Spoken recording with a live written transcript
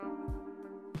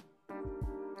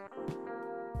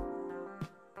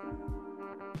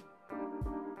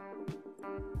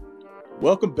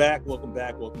Welcome back.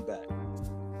 SPAC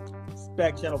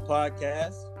Channel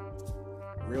Podcast.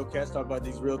 Real cats talk about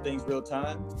these real things, real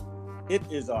time. It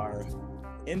is our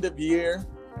end of year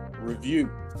review.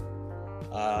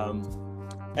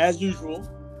 As usual,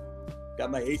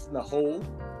 got my ace in the hole.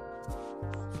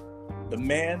 The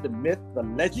man, the myth, the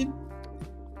legend,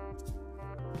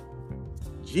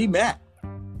 G-Mac.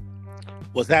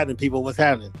 What's happening, people? What's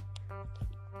happening?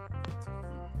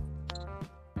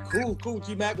 Cool,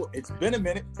 G-Mac. Well, it's been a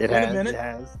minute. It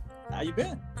has. How you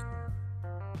been?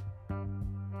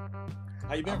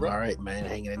 Bro? All right, man.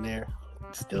 Hanging in there.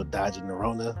 Still dodging the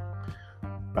Rona.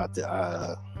 About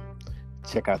to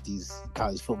check out these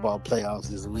college football playoffs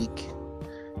this week.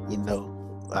 You know,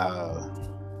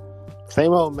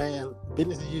 same old, man.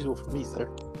 Business as usual for me, sir.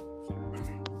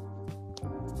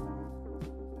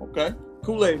 Okay.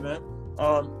 Kool-Aid, man.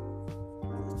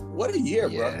 What a year,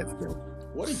 bro. Yeah, it's been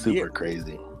what a super year.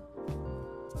 crazy.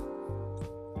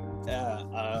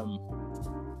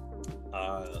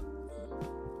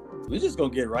 We're just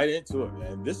gonna get right into it,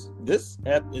 man. This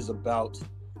app is about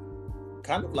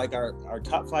kind of like our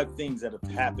top 5 things that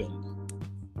have happened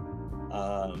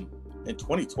in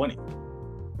 2020.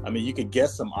 I mean, you could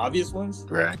guess some obvious ones,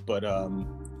 right? But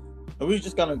we're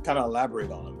just gonna kind of elaborate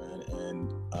on them, man,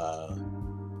 and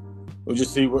we'll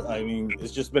just see what I mean.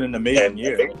 It's just been an amazing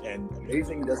year, and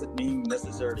amazing doesn't mean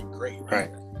necessarily great,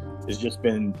 right? It's just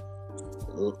been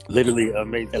literally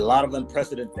amazing. A lot of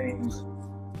unprecedented things.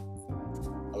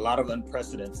 A lot of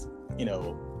unprecedented,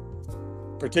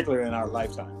 particularly in our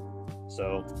lifetime.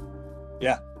 So,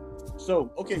 yeah.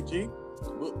 So, okay, G,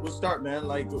 we'll start, man.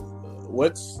 Like,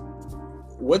 what's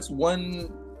one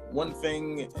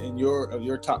thing in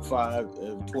your top 5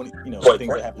 of 20, things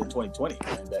that happened in 2020?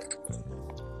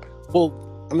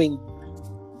 Well, I mean,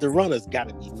 the Rona's got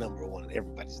to be number one on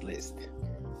everybody's list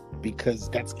because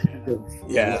that's kind of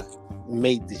what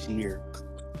made this year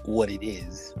what it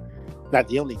is. Not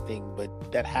the only thing,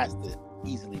 but that has to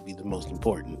easily be the most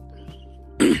important.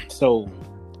 So,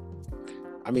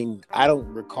 I mean, I don't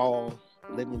recall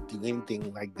living through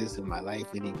anything like this in my life,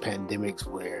 any pandemics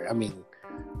where, I mean,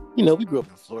 we grew up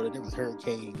in Florida. There was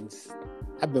hurricanes.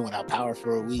 I've been without power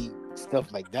for a week,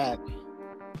 stuff like that.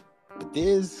 But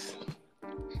this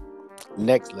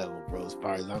next level, bro, as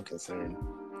far as I'm concerned.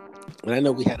 And I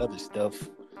know we had other stuff,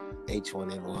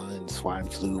 H1N1, swine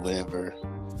flu, whatever.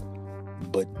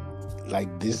 But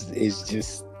like, this is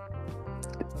just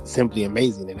simply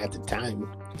amazing. And at the time,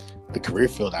 the career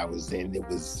field I was in, it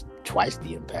was twice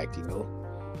the impact,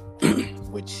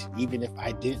 which even if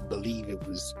I didn't believe it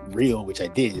was real, which I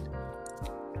did,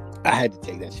 I had to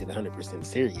take that shit 100%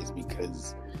 serious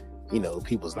because,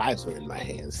 people's lives were in my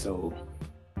hands. So,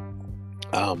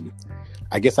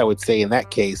 I guess I would say in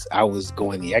that case, I was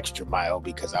going the extra mile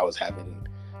because I was having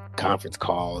conference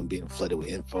call and being flooded with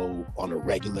info on a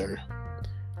regular,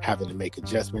 having to make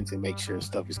adjustments and make sure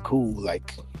stuff is cool.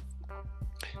 Like,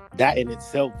 that in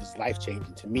itself was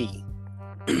life-changing to me,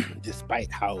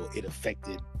 despite how it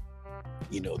affected,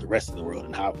 the rest of the world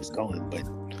and how it was going. But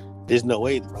there's no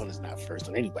way the Rona's not first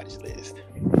on anybody's list.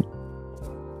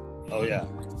 Oh, yeah.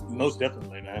 Most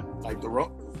definitely, man. Like, the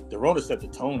Rona set the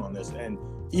tone on this. And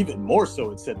even more so,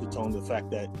 it set the tone, the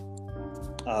fact that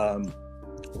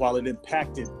while it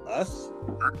impacted us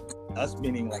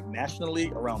meaning like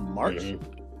nationally around March,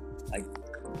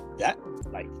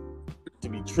 to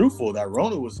be truthful, the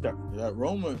Rona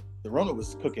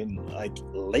was cooking like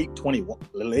late 21,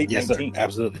 late 19. Sir,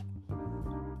 absolutely.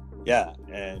 Yeah,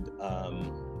 and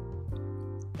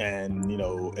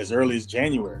as early as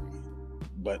January,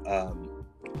 but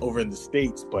over in the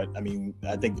States. But I mean,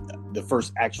 I think the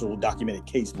first actual documented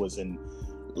case was in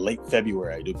late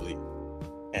February, I do believe.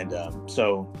 And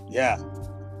so yeah,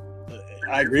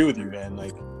 I agree with you, man.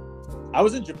 Like, I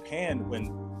was in Japan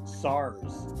when SARS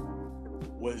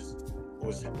was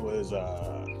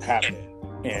happening,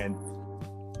 and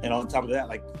on top of that,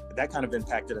 like, that kind of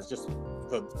impacted us just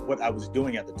for what I was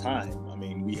doing at the time. I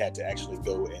mean, we had to actually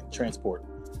go and transport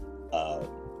a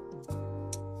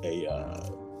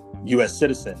U.S.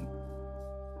 citizen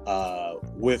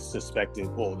with SARS.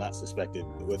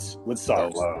 Oh,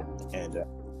 wow. And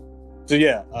so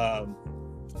yeah,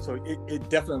 so it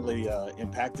definitely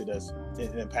impacted us.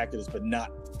 It impacted us, but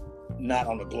not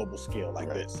on a global scale like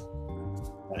this.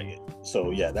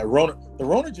 So yeah, the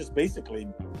Rona just basically,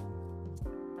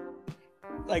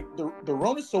 like, the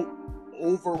Rona's so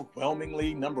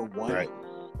overwhelmingly number one. Right.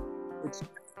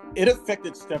 It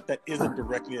affected stuff that isn't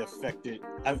directly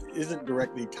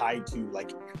tied to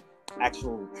like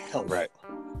actual health. Right.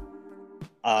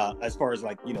 As far as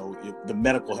like, the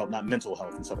medical health, not mental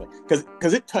health and stuff like that.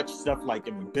 Because it touched stuff like,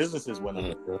 businesses went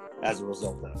up as a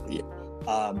result of it. Yeah.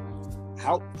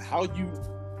 How you?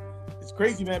 It's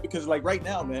crazy, man. Because like right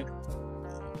now, man,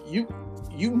 you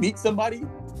meet somebody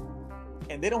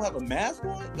and they don't have a mask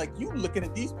on. Like you looking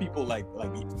at these people like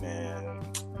man,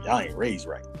 y'all ain't raised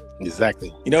right.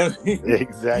 Exactly. You know what I mean?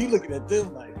 Exactly. You looking at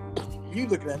them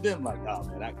like, oh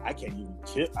man, I can't even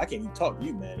chill. I can't even talk to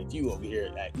you, man. If you over here,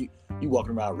 you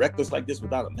walking around reckless like this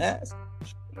without a mask,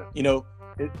 you know,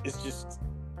 it's just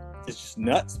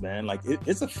nuts, man. Like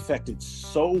it's affected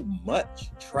so much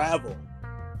travel.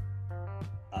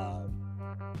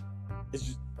 It's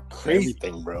just crazy.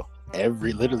 Everything, bro.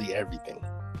 Literally everything.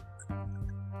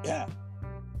 Yeah,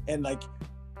 and like,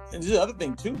 and there's the other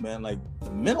thing too, man. Like the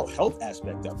mental health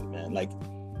aspect of it, man. Like,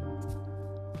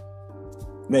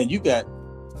 man, you got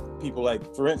people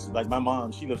like, for instance, like my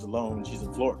mom. She lives alone. She's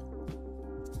in Florida.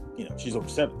 You know, she's over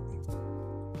 70,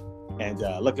 and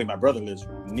luckily my brother lives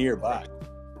nearby.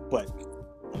 But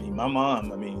I mean, my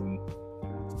mom. I mean,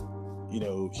 you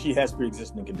know, she has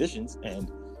pre-existing conditions, and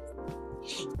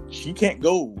she can't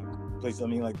go places. I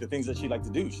mean, like the things that she likes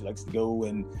to do. She likes to go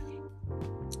and,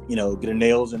 you know, get her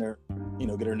nails done,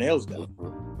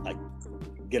 like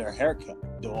get her hair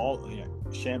cut, do all, you know,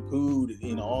 shampooed,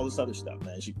 you know, all this other stuff,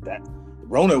 man. That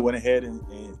Rona went ahead and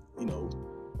you know,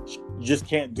 she just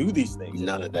can't do these things.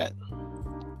 None of that.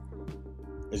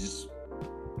 It's just,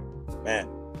 man,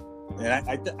 and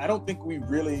I don't think we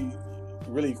really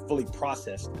fully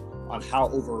processed on how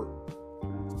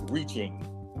overreaching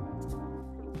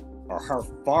or how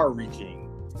far-reaching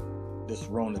this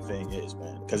Rona thing is,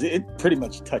 man. Because it pretty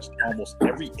much touched almost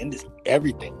every industry.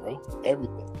 Everything, bro.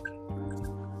 Everything.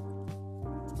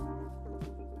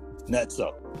 Nuts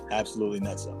up. Absolutely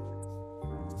nuts up.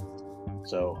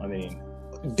 So, I mean,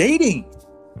 dating.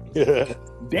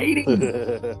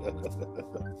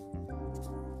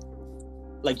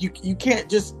 Like, you can't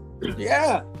just,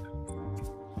 yeah.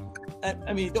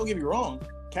 I mean, don't get me wrong.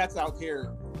 Cats out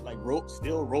here, like,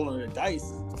 still rolling the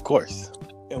dice. Of course.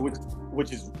 And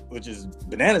which is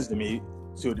bananas to me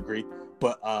to a degree,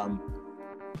 but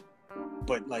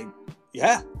like,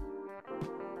 yeah,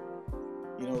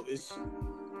 you know, it's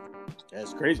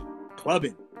crazy.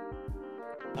 Clubbing,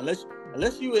 unless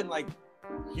you in like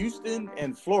Houston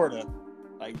and Florida,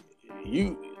 like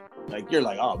you're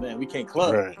like, oh man, we can't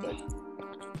club, right.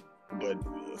 But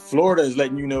Florida is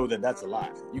letting you know that that's a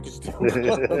lie. You can still club.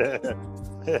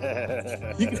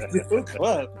 You can still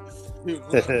club.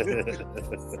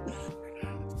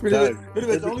 Pretty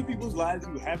much the only people's lives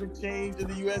who haven't changed in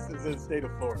the U.S. is in the state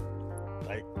of Florida.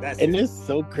 Like that's and it's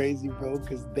so crazy, bro,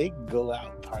 because they go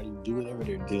out party, do whatever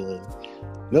they're doing.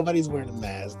 Nobody's wearing a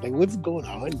mask. Like, what's going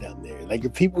on down there? Like, are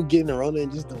people getting the Rona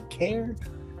and just don't care?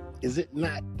 Is it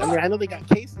not? I mean, I know they got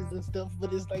cases and stuff,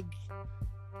 but it's like,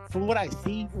 from what I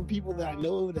see from people that I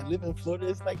know that live in Florida,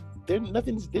 it's like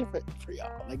nothing's different for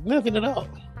y'all. Like, nothing at all.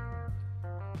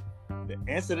 The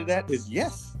answer to that is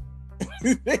yes.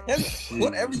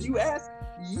 Whatever you ask,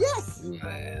 yes.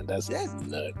 Man, that's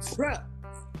nuts. Bro,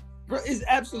 it's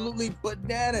absolutely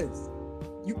bananas.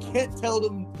 You can't tell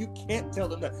them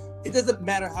that. It doesn't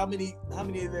matter how many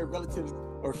of their relatives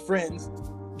or friends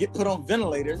get put on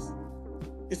ventilators.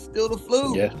 It's still the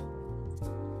flu. Yeah,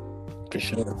 for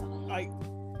sure. Like,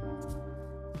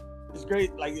 it's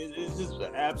great. Like, it's just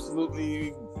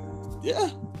absolutely, yeah.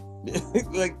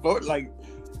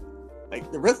 like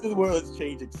the rest of the world has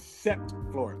changed except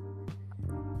Florida.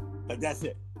 Like, that's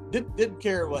it. Didn't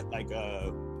care what, like,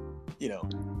 you know,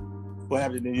 what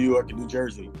happened in New York and New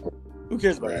Jersey. Who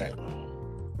cares about that?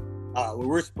 Well,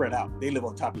 we're spread out. They live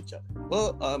on top of each other.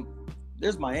 Well,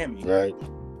 there's Miami. Right.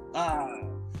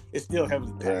 It's still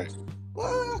heavily packed. Right.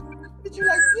 What? Did you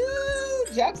like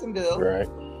Jacksonville? Right.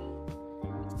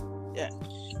 Yeah.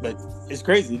 But it's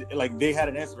crazy. Like, they had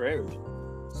an answer for everything.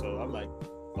 So I'm like,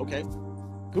 okay,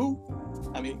 cool.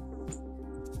 I mean,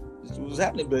 this was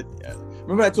happening. But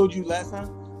remember I told you last time?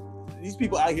 These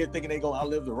people out here thinking they're going to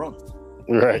outlive the Rona.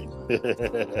 Right.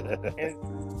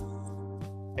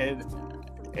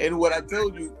 and what I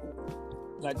told you,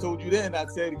 and I told you then, I'd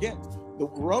say it again. The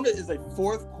Rona is a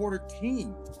fourth quarter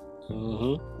team.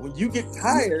 Mm-hmm. When you get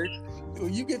tired,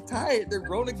 the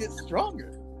Rona gets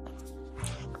stronger.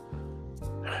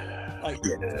 Like,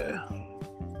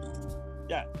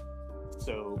 yeah.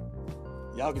 So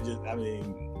y'all can just, I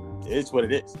mean, it's what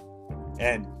it is.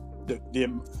 And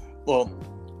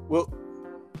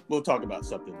we'll talk about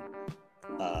something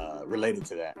related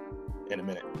to that in a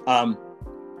minute.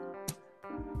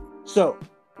 So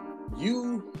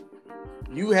you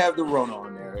have the Rona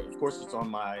on there. Of course, it's on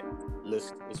my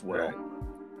list as well. Right.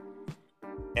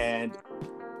 And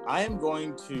I am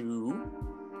going to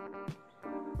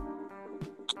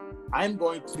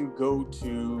go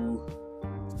to,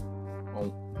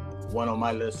 one on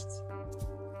my list.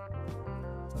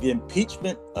 The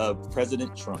impeachment of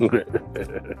President Trump.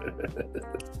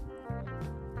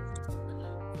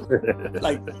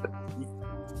 Like,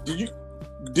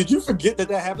 did you forget that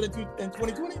happened in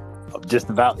 2020? Just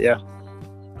about, yeah.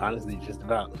 Honestly, just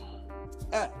about.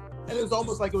 And it was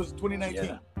almost like it was 2019.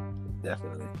 Yeah,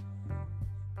 definitely.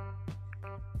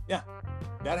 Yeah,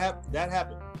 that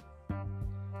happened.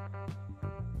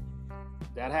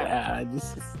 Yeah,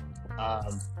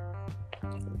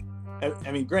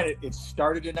 I mean, granted, it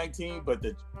started in 19, but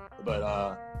it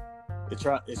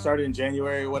started in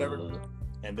January or whatever,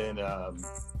 and then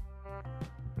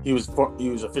he was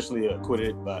officially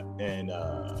acquitted, but in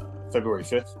February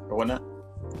 5th or whatnot.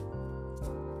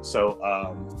 So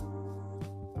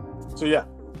yeah,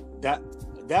 that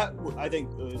I think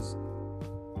was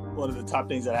one of the top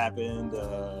things that happened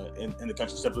in the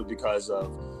country, simply because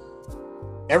of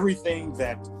everything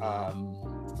that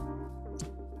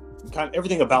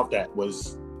everything about that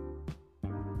was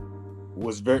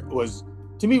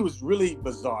to me was really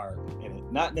bizarre in it.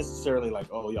 Not necessarily like,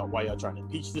 oh, y'all, why y'all trying to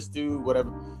impeach this dude,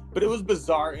 whatever, but it was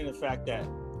bizarre in the fact that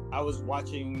I was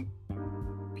watching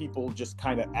people just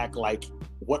kind of act like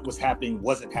what was happening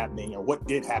wasn't happening, or what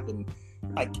did happen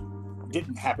like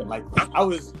didn't happen. Like, I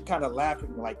was kind of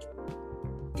laughing, like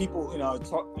people,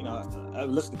 I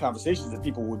listen to conversations and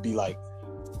people would be like,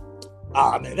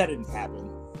 man, that didn't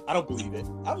happen, I don't believe it.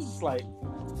 I was just like,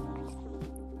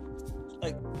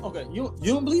 okay, you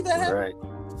don't believe that happened? Right.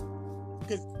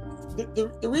 Because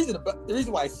the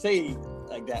reason why I say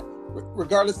like that,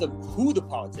 regardless of who the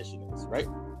politician is, right?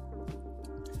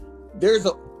 There's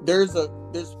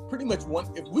pretty much one.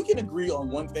 If we can agree on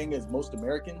one thing as most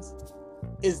Americans,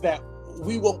 is that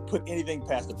we won't put anything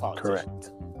past the politician.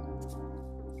 Correct.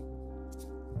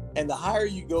 And the higher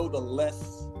you go, the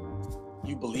less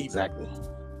you believe. Exactly.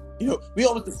 We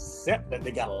almost accept that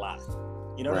they got a lie.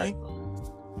 You know what I mean?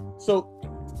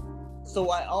 So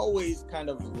I always kind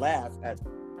of laughed at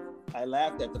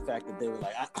the fact that they were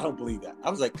like, I don't believe that. I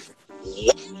was like,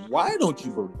 why don't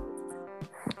you believe it?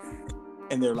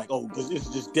 And they're like, oh, because it's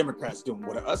just Democrats doing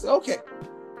whatever. I said, okay,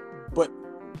 but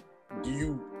do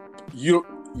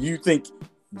you think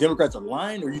Democrats are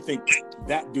lying, or you think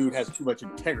that dude has too much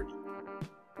integrity?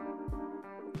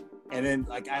 And then,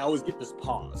 like, I always get this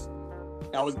pause.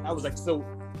 I was like, so,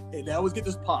 and I always get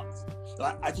this pause. So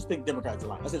I just think Democrats are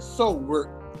lying. I said, so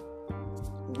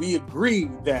we agree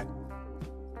that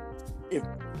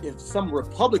if some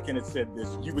Republican had said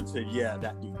this, you would say, yeah,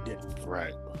 that dude did it.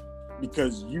 Right.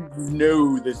 Because you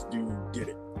know this dude did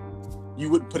it. You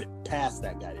wouldn't put it past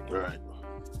that guy to do it. Right.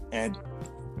 And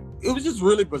it was just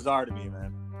really bizarre to me,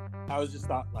 man. I was just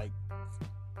thought like,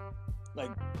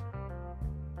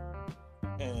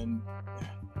 and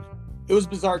it was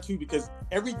bizarre too, because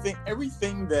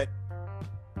everything that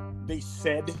they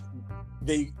said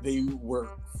they were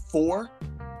for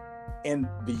in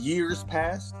the years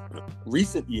past,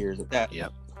 recent years at that,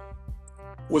 yep,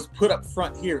 was put up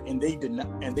front here, and they did not,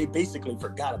 and they basically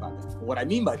forgot about it. What I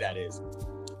mean by that is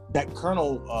that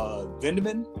Colonel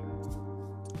Vindman,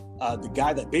 the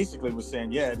guy that basically was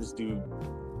saying, yeah, this dude,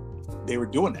 they were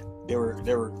doing that. They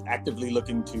were actively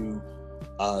looking to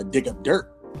dig up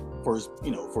dirt for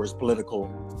his political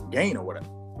gain or whatever.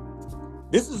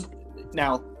 This is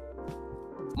now,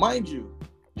 mind you,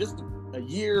 just a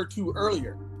year or two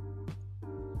earlier,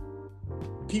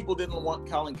 people didn't want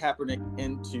Colin Kaepernick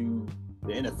into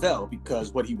the NFL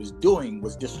because what he was doing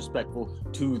was disrespectful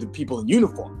to the people in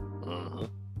uniform. Uh-huh.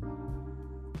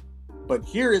 But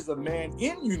here is a man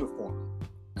in uniform,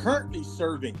 currently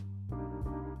serving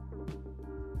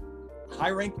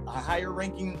a higher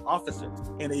ranking officer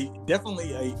in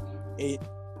definitely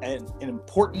an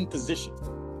important position,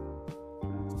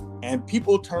 and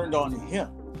people turned on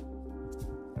him.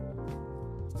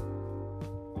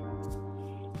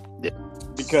 Yeah.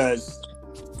 Because,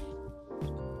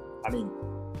 I mean,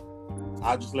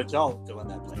 I'll just let y'all fill in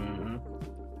that blank. Mm-hmm.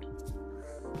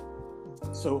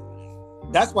 So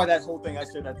that's why that whole thing, I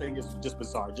said that thing is just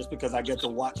bizarre, just because I get to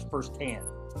watch firsthand.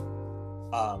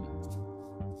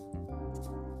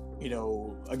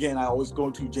 Again, I always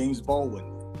go to James Baldwin.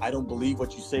 I don't believe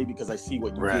what you say because I see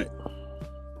what you right. do.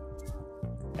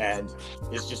 And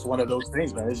it's just one of those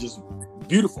things, man. It's just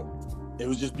beautiful. It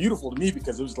was just beautiful to me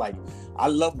because it was like, I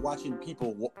love watching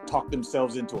people talk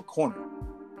themselves into a corner.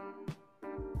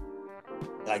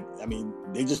 Like, I mean,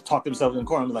 they just talk themselves in a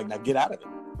corner. I'm like, now get out of it.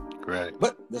 Right.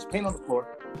 But there's paint on the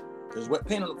floor. There's wet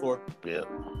paint on the floor. Yeah.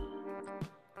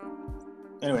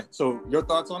 Anyway, so your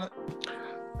thoughts on it?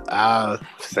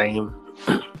 Same.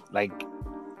 Like,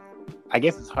 I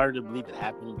guess it's hard to believe it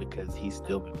happened because he's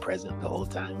still been present the whole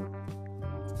time.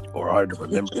 or hard to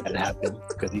remember that it happened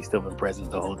because he's still been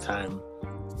president the whole time.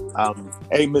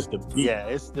 Hey, Mr. B. Yeah,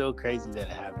 it's still crazy that it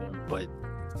happened, but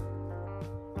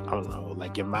I don't know.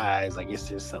 Like in my eyes, like it's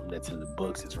just something that's in the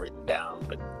books, it's written down,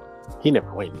 but he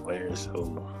never went anywhere.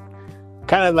 So,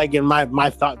 kind of like in my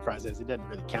thought process, it doesn't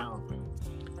really count.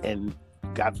 And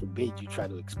God forbid you try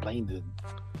to explain to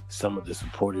some of the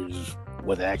supporters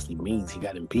what it actually means. He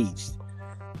got impeached.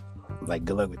 Like,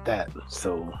 good luck with that.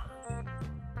 So,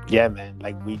 yeah, man.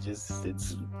 Like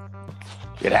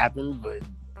it happened, but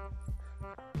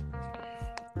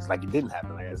it's like it didn't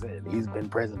happen. Like I said, he's been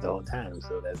present the whole time,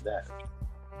 so that's that.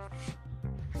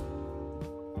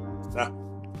 All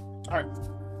right,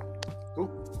 cool.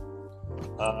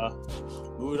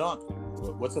 Moving on.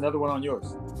 What's another one on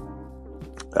yours?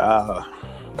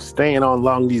 Staying on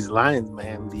along these lines,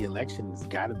 man. The election's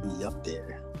got to be up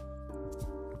there.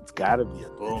 It's got to be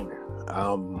up there.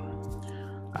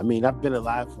 I mean, I've been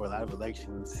alive for a lot of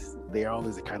elections. They're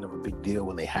always a kind of a big deal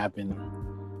when they happen.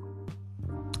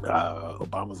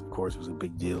 Obama's, of course, was a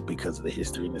big deal because of the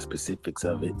history and the specifics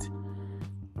of it.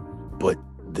 But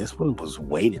this one was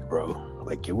weighted, bro.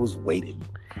 Like, it was weighted.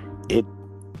 It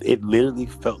literally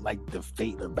felt like the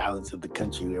fate or balance of the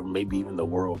country, or maybe even the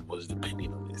world, was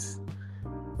depending on this,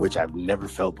 which I've never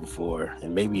felt before.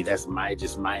 And maybe that's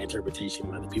just my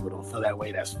interpretation. Other people don't feel that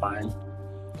way. That's fine.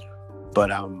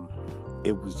 But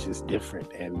it was just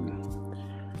different. And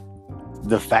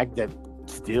the fact that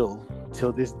still,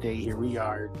 till this day, here we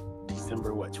are,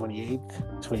 December,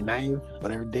 28th, 29th,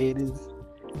 whatever day it is.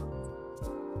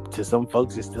 To some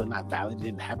folks, it's still not valid. It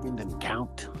didn't happen, didn't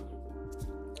count.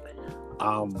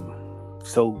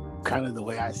 So kind of the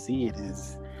way I see it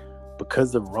is,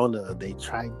 because of Rona, they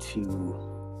tried to,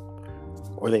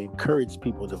 or they encouraged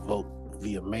people to vote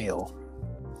via mail,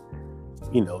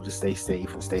 to stay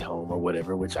safe and stay home or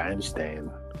whatever, which I understand.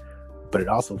 But it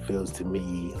also feels to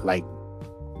me like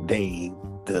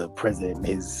the president,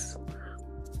 his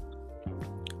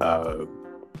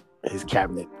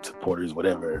cabinet supporters,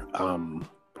 whatever,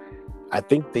 I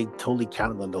think they totally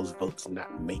counted on those votes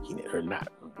not making it or not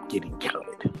getting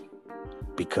counted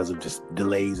because of just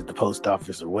delays at the post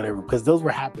office or whatever, because those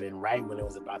were happening right when it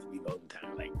was about to be voting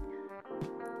time. Like,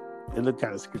 it looked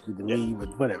kind of scripted to me,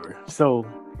 but whatever. So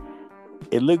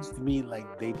it looks to me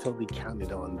like they totally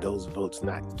counted on those votes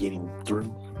not getting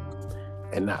through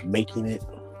and not making it.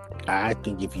 I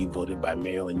think if you voted by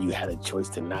mail and you had a choice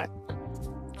to not,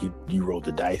 you rolled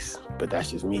the dice, but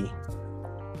that's just me.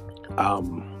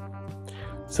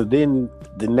 So then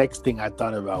the next thing I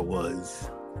thought about was,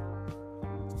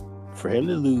 for him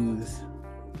to lose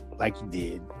like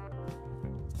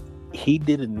he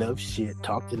did enough shit,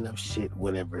 talked enough shit,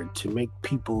 whatever, to make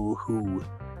people who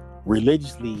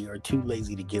religiously are too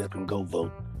lazy to get up and go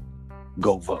vote.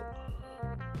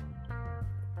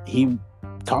 He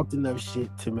talked enough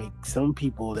shit to make some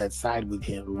people that side with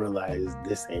him realize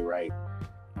this ain't right.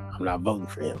 I'm not voting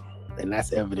for him. And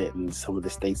that's evident in some of the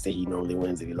states that he normally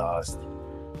wins that he lost,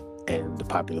 and the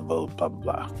popular vote, blah,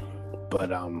 blah, blah.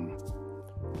 But,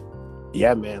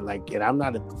 yeah, man, like, and I'm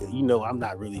not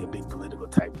really a big political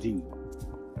type dude,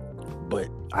 but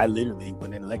I literally,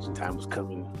 when an election time was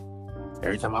coming,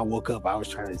 every time I woke up, I was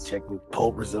trying to check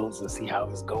poll results and see how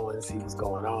it's going, see what's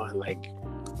going on. Like,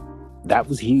 that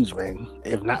was huge, man.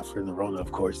 If not for the Rona,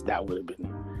 of course, that would have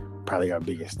been probably our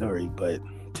biggest story. But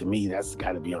to me, that's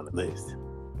got to be on the list.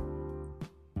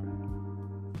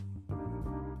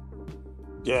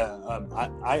 Yeah,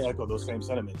 I echo those same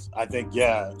sentiments. I think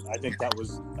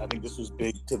this was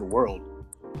big to the world.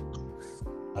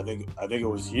 I think it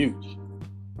was huge.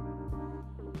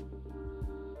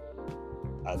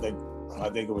 I think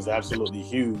it was absolutely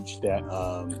huge that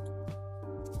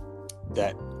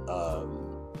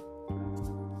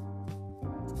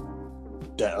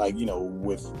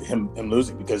with him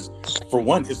losing, because for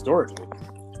one, historically,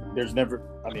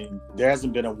 there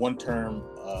hasn't been a one-term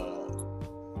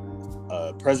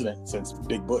president since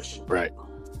Big Bush. Right.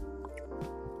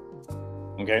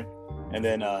 Okay. And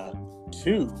then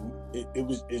two,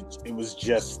 it was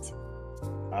just,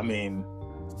 I mean,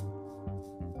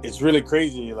 it's really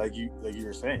crazy. Like you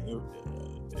were saying,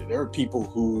 there are people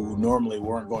who normally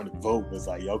weren't going to vote. Was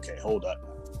like, okay, hold up,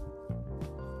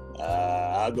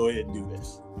 I'll go ahead and do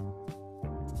this.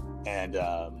 And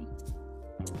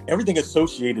everything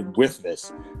associated with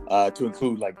this, to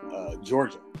include like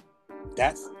Georgia,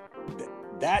 that's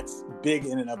big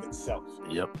in and of itself.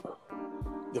 Yep.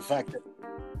 The fact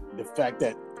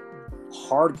that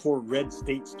hardcore red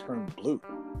states turned blue.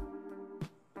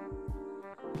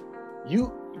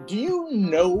 Do you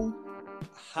know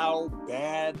how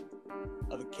bad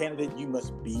of a candidate you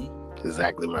must be?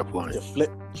 Exactly my point. To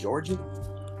flip Georgia?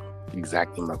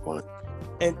 Exactly my point.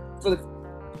 And for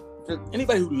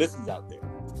anybody who listens out there,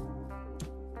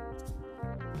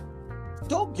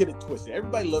 don't get it twisted.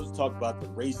 Everybody loves to talk about the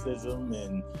racism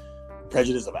and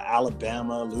prejudice of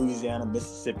Alabama, Louisiana,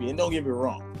 Mississippi, and don't get me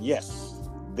wrong. Yes,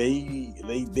 they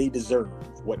deserve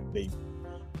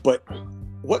but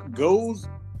what goes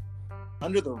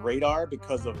under the radar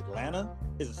because of Atlanta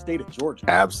is the state of Georgia.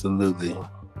 Absolutely.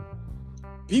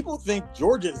 People think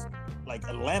Georgia's like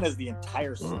Atlanta's the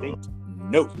entire state.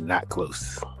 No, not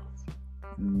close.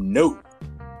 No.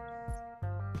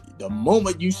 The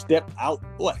moment you step out,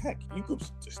 well, heck, you could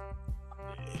just.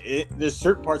 There's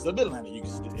certain parts of Atlanta you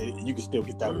can still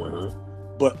get that word,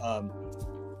 but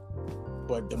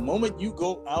the moment you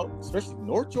go out, especially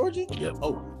North Georgia,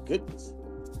 oh goodness,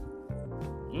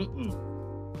 no,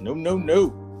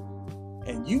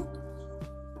 and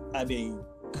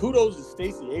kudos to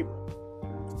Stacey Abrams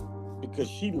because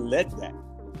she led that,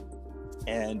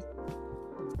 and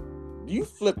you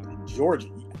flip Georgia.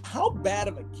 How bad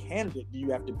of a candidate do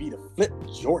you have to be to flip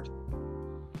Georgia?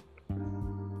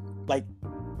 Like,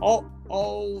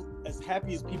 all as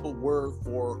happy as people were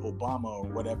for Obama or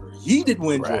whatever, he didn't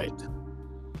win Georgia.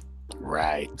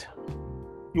 Right.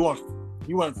 You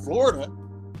won Florida,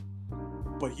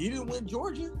 but he didn't win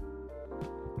Georgia.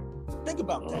 Think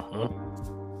about that.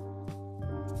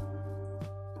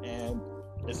 And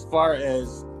as far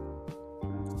as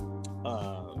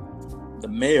the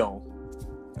mail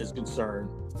is concerned,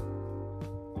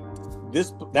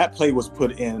 that play was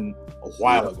put in a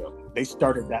while ago. They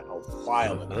started that a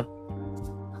while ago.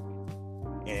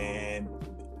 And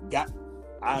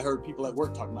I heard people at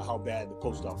work talking about how bad the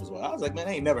post office was. I was like, man,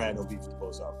 I ain't never had no beef with the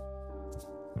post office.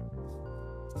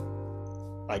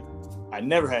 Like, I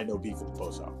never had no beef with the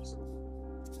post office.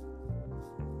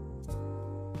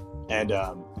 And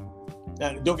now,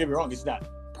 don't get me wrong, it's not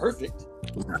perfect.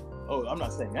 Oh, I'm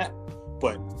not saying that.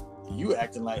 But you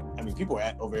acting like, people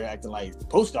over here acting like the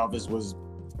post office was,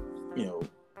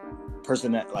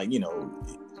 person that,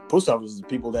 post office is the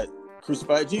people that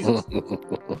crucified Jesus. And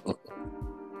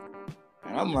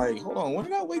I'm like, hold on, when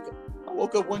did I wake up? I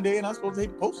woke up one day and I was supposed to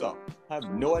take the post office. I have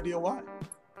no idea why.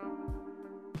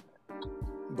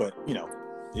 But,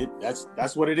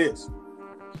 that's what it is.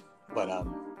 But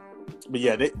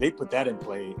yeah, they put that in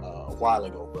play a while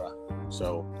ago, bro.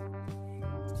 So,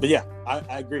 but yeah,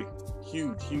 I agree.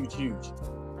 Huge.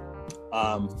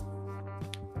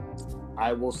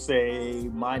 I will say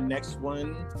my next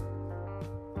one,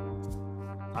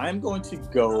 I'm going to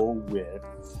go with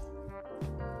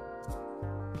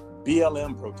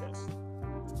BLM protests.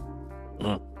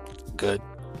 Good.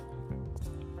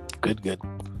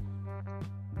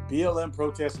 BLM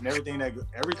protests and everything that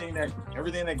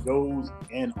goes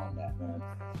in on that, man.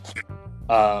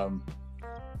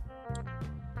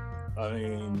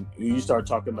 You start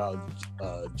talking about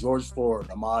George Floyd,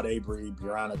 Ahmaud Arbery,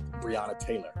 Breonna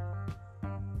Taylor.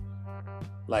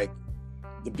 Like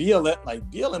the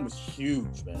BLM was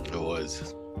huge, man. It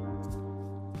was.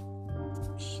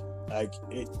 Like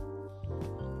it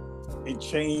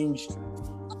changed.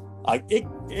 Like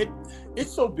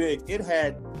it's so big. It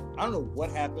had, I don't know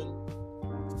what happened,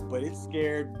 but it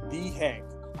scared the heck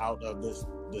out of the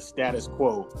status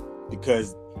quo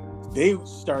because they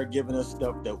started giving us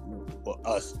stuff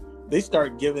they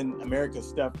started giving America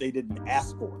stuff they didn't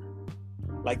ask for.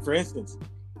 Like, for instance,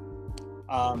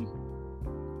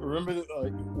 remember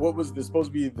what was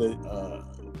supposed to be the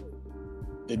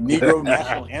Negro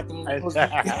national anthem? It's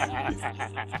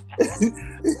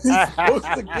supposed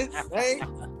to get sang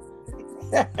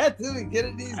at the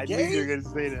beginning of these games. I knew you were going to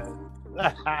say that.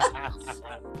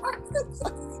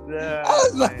 I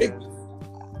was like,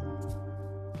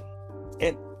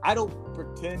 and I don't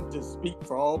pretend to speak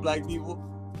for all black people,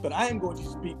 but I am going to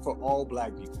speak for all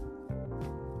black people.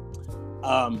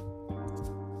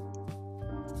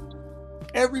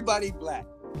 Everybody black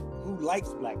who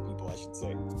likes black people, I should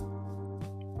say,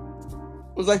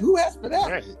 was like, who asked for that?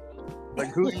 Right. Like,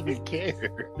 who even cares?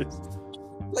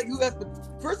 Like, who asked for?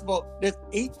 First of all, there's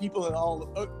 8 people in all.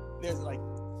 There's like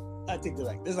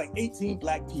 18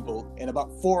 black people, and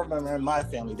about 4 of them are in my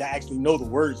family that actually know the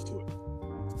words to it.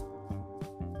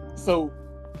 So,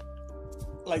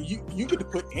 like, you could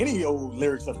have put any old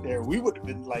lyrics up there, we would have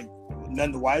been like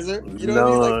none the wiser. You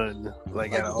know what I mean?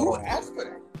 Like at all. Who asked for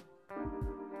that?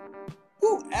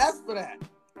 Who asked for that?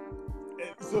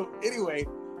 And so anyway,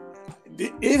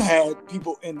 it had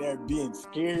people in there being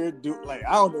scared. Like,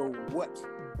 I don't know what,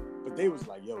 but they was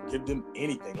like, "Yo, give them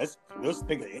anything. Let's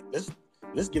think of it.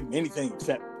 Let's give them anything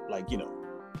except, like,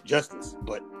 justice.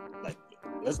 But, like,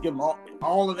 let's give them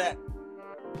all of that.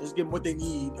 Let's give them what they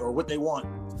need or what they want,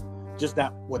 just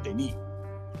not what they need."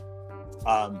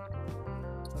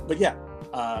 but yeah,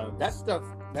 that stuff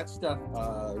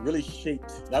really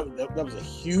shaped. That was a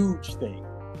huge thing,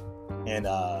 and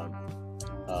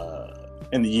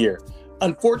in the year.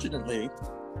 Unfortunately,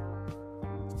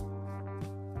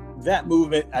 that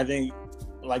movement, I think,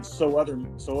 like so other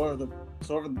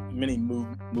many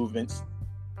movements,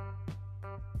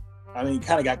 I mean,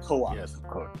 kind of got co-opted. Yes, of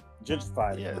course.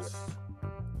 Gentrified. Yes.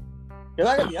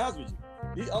 Because I gotta be honest with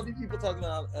you, all these people talking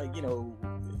about,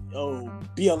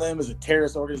 BLM is a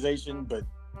terrorist organization,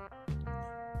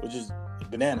 which is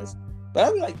bananas. But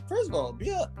I'd be like, first of all,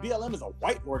 BLM is a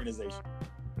white organization.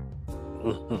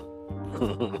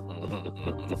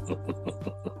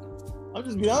 I'm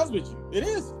just being honest with you. It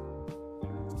is.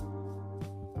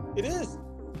 It is.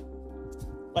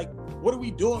 Like, what are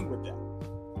we doing with that?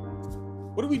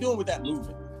 What are we doing with that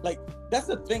movement? Like, that's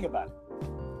the thing about it.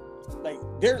 Like,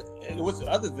 what's the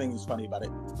other thing that's funny about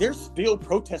it? There's still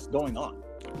protests going on.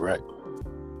 Right.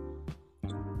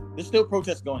 There's still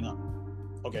protests going on.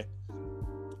 Okay.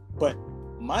 But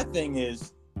my thing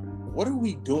is, what are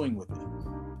we doing with it?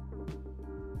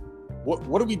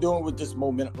 What are we doing with this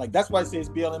momentum? Like, that's why I say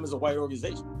BLM is a white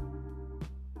organization.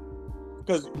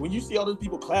 Because when you see all those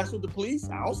people clash with the police,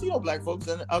 I don't see no black folks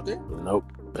out there.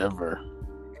 Nope, ever.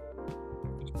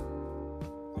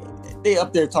 They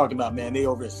up there talking about, man, they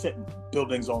over there setting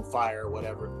buildings on fire or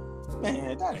whatever.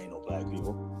 Man, that ain't no black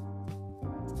people.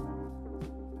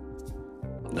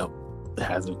 Nope, it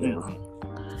hasn't been.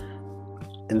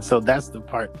 And so that's the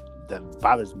part that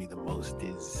bothers me the most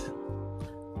is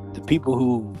the people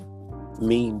who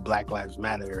mean Black Lives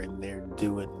Matter and they're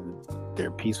doing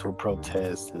their peaceful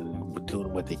protests and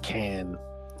doing what they can.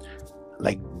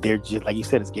 Like, they're just, like you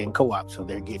said, it's getting co-op, so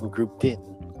they're getting grouped in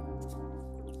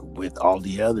with all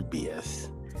the other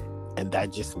BS. And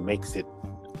that just makes it,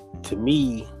 to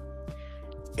me,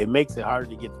 it makes it harder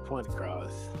to get the point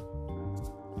across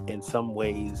in some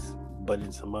ways, but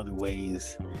in some other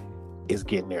ways, it's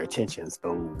getting their attention.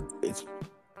 So it's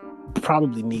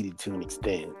probably needed to an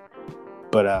extent.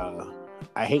 But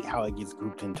I hate how it gets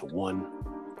grouped into one.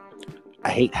 I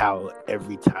hate how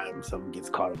every time something gets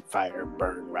caught on fire,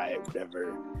 burn, riot,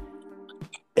 whatever,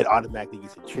 it automatically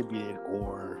gets attributed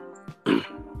or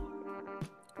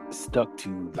stuck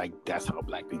to, like, that's how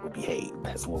black people behave.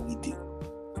 That's what we do.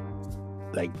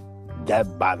 Like,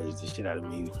 that bothers the shit out of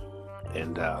me.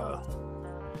 And, I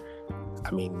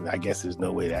mean, I guess there's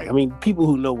no way that, I mean, people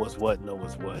who know what's what know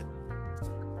what's what.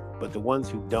 But the ones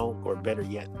who don't, or better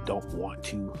yet, don't want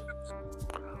to,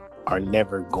 are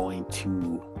never going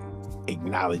to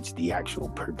acknowledge the actual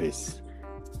purpose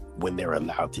when they're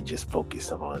allowed to just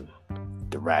focus on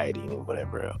the rioting and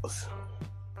whatever else.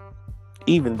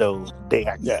 Even though they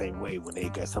act the same way when they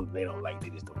got something they don't like, they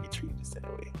just don't get treated the same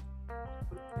way.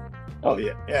 Oh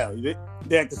yeah,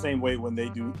 they act the same way when they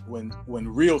do when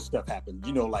real stuff happens.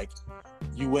 You know, like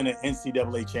you win an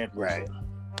NCAA championship, right?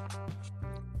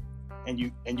 And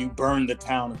you burn the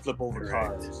town and flip over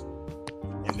cars,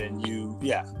 and then you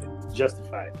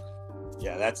justify it.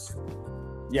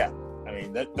 Yeah, I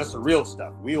mean that's the real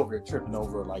stuff. We over here tripping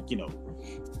over like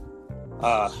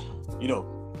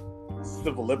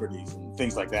civil liberties and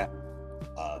things like that.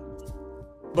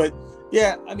 But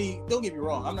yeah, I mean, don't get me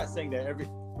wrong. I'm not saying that every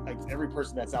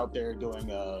person that's out there doing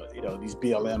these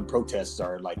BLM protests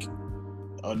are like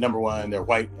number one, they're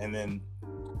white, and then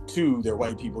two, they're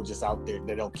white people just out there,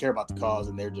 they don't care about the cause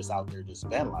and they're just out there just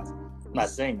vandalizing. I'm not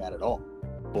saying that at all.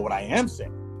 But what I am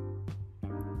saying,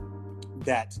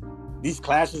 that these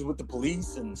clashes with the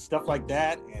police and stuff like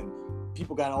that, and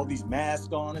people got all these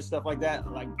masks on and stuff like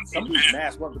that. Like, some of these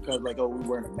masks weren't because like, oh, we're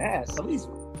wearing a mask. Some of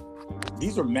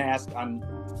these are masks.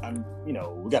 We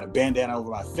got a bandana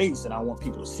over my face and I want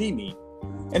people to see me.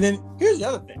 And then here's the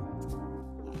other thing.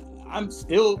 I'm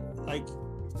still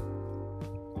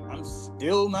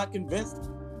not convinced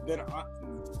that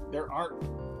there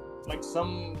aren't like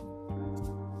some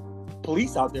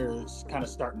police out there kind of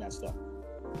starting that stuff.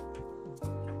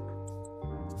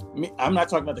 I'm not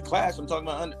talking about the clash. I'm talking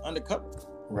about undercover.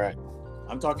 Right.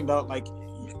 I'm talking about like,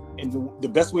 and the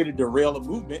best way to derail a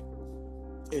movement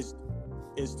is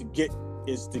to get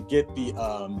the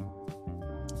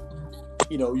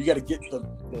you got to get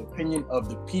the opinion of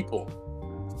the people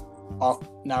off,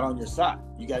 not on your side.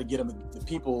 You got to get the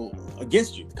people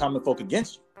against you, the common folk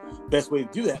against you. Best way to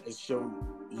do that is show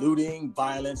looting,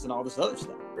 violence, and all this other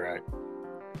stuff. Right.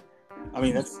 I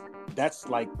mean, that's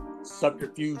like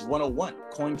subterfuge 101,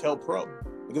 COINTELPRO.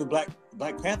 Look at the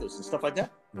Black Panthers and stuff like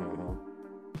that. Mm-hmm.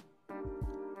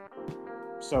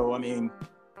 So I mean,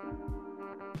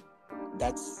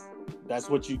 that's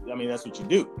what you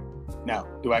do. Now,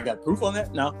 do I got proof on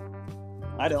that? No,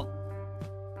 I don't.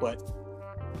 But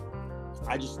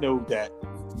I just know that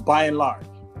by and large,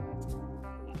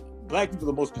 black people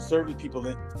are the most conservative people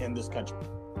in this country.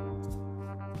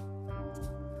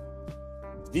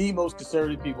 The most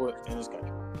conservative people in this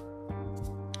country.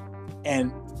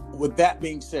 And with that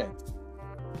being said,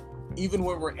 even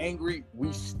when we're angry,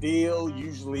 we still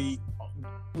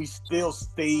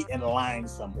stay in line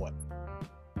somewhat.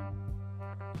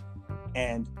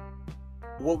 And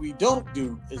what we don't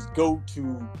do is go to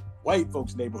white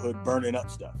folks' neighborhood burning up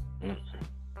stuff.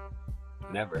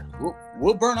 Never.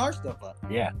 We'll burn our stuff up.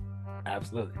 Yeah,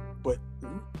 absolutely. But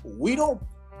we don't.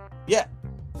 Yeah.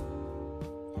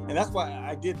 And that's why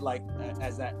I did like,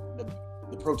 as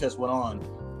the protest went on,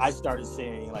 I started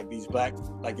saying like in these black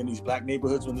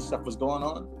neighborhoods when this stuff was going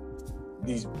on,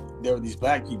 there were these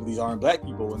black people, these armed black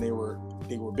people, and they were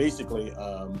basically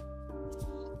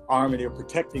armed, and they were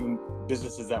protecting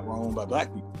businesses that were owned by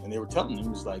black people, and they were telling them, it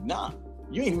was like, nah,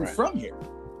 you ain't even from here.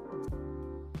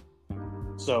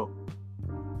 So,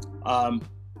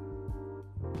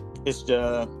 it's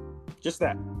just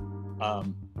that. But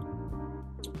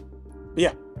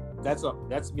yeah, that's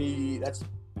me. That's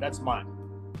mine.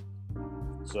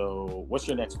 So, what's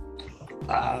your next one?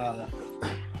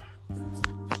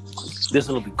 This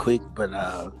one will be quick, but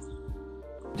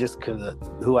just because of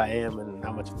who I am and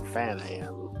how much of a fan I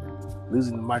am,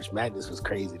 losing the March Madness was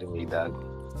crazy to me, dog.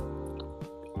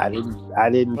 I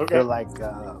didn't feel like.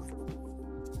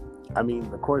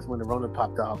 Of course, when the Rona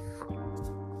popped off,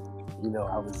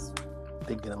 I was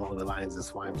thinking along the lines of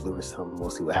swine flu or something.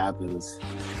 We'll see what happens.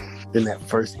 Then that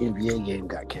first NBA game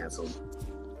got canceled.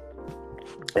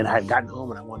 And I had gotten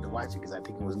home and I wanted to watch it because I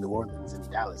think it was New Orleans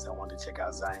and Dallas. I wanted to check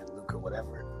out Zion, Luka,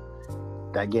 whatever.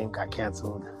 That game got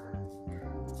canceled.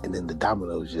 And then the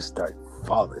dominoes just started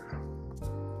falling.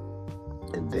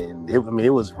 And then, it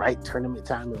was right tournament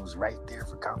time. It was right there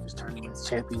for conference tournaments.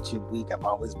 Championship week, I've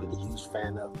always been a huge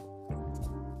fan of.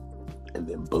 And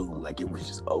then boom, like it was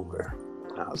just over.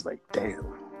 And I was like, damn.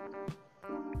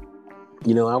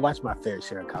 I watch my fair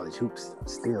share of college hoops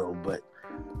still, but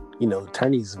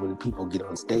tourneys when people get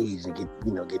on stage and get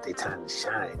their time to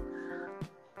shine.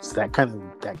 So that kind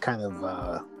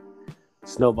of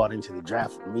snowballed into the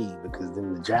draft for me, because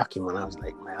then the draft came on. I was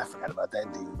like, man, I forgot about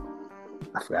that dude.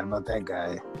 I forgot about that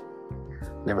guy.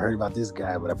 Never heard about this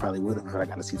guy, but I probably would have if I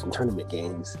got to see some tournament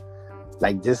games.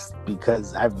 Like, just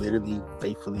because I've literally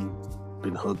faithfully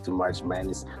been hooked to March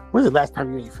Madness. When's the last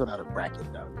time you filled out a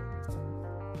bracket, though?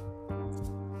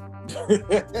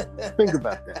 Think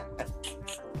about that.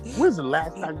 When's the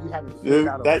last time you haven't filled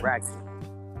out a bracket?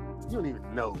 You don't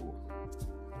even know.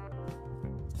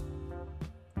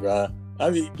 Right.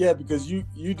 Yeah, because you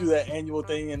do that annual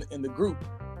thing in the group.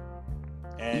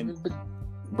 And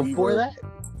before that,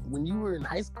 when you were in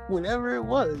high school, whenever it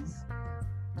was,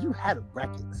 you had a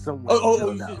bracket somewhere.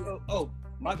 Oh,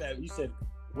 my bad. You said,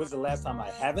 when's the last time I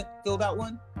haven't filled out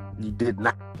one? You did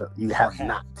not. You have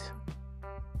not.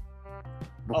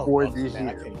 Before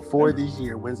this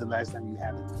year, when's the last time you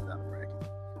haven't filled out a bracket?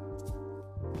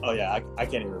 Oh yeah, I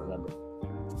can't even remember.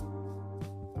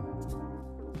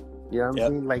 You know what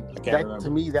I'm saying? Like, that, to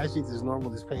me, that shit's as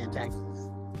normal as paying taxes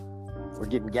or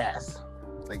getting gas.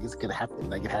 Like, it's gonna happen.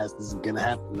 Like, this is gonna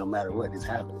happen no matter what. It's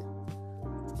happening.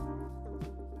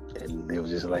 And it was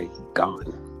just like gone.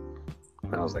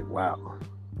 And I was like, wow.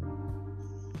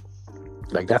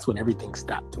 Like, that's when everything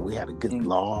stopped. We had a good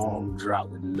long drought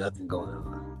with nothing going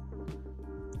on.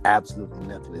 Absolutely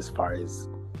nothing as far as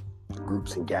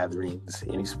groups and gatherings,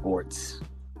 any sports.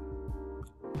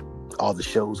 All the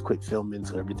shows quit filming,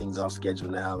 so everything's off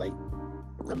schedule now. Like,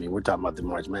 we're talking about the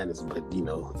March Madness, but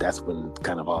that's when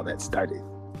kind of all that started,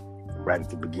 right at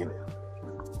the beginning.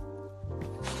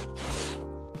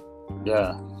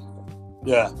 Yeah.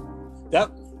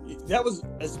 That was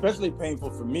especially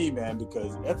painful for me, man,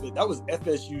 because that was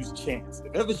FSU's chance.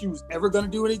 If FSU was ever going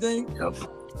to do anything,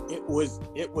 it was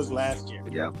last year.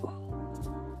 Yep.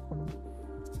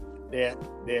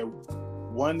 They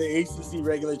won the ACC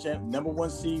regular champ, number 1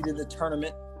 seed in the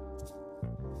tournament,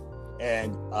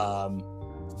 and I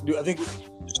think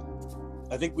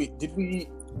did we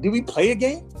play a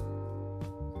game?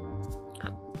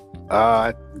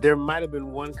 There might have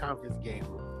been one conference game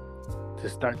to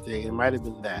start the. It might have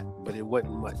been that, but it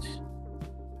wasn't much.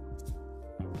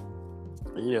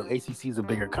 ACC is a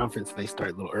bigger conference. They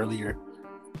start a little earlier.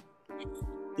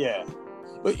 Yeah,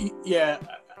 but yeah.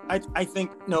 I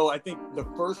think the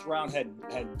first round had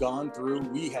gone through.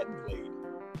 We hadn't played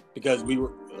because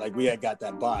we had got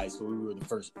that bye, so we were the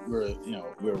first.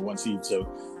 We were 1 seed.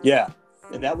 So yeah,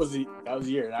 and that was the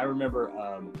year. And I remember,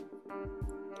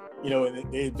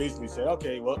 and they basically said,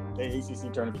 okay, well, they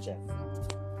ACC tournament champions,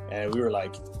 and we were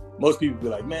like, most people would be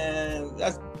like, man,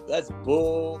 that's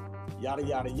bull. yada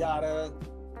yada yada.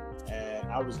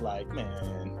 And I was like,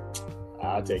 man,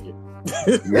 I'll take it.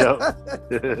 Yep.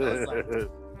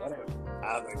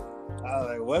 I was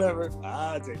like, whatever,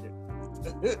 I'll take it.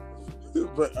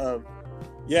 But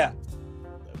yeah,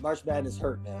 March Madness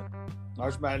hurt, man.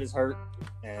 March Madness hurt,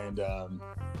 and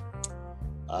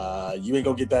you ain't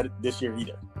gonna get that this year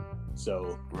either.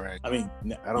 So, right. I mean,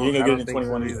 you I don't ain't gonna get it in think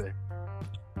 21 so either.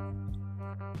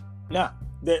 Nah,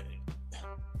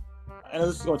 I know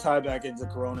this is gonna tie back into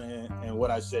Corona and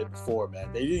what I said before,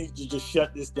 man. They need to just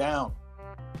shut this down.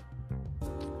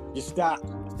 Just stop.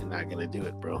 They're not gonna do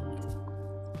it, bro.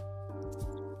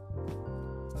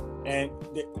 And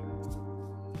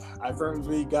I firmly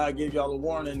believe God gave y'all a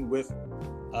warning with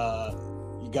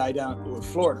you guy down with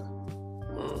Florida.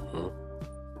 Mm-hmm.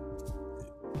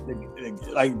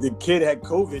 Like the kid had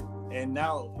COVID, and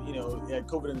now he had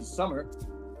COVID in the summer,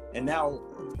 and now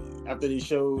after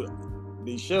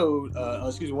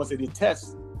once they did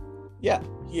tests, yeah,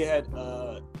 he had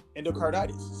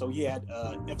endocarditis, so he had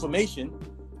inflammation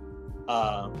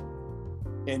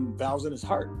in valves in his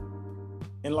heart,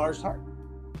 enlarged heart.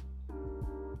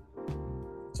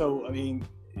 So, I mean,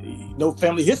 no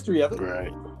family history of it.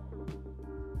 Right.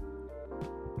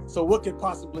 So what could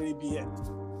possibly be it?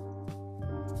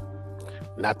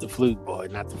 Not the flu, boy.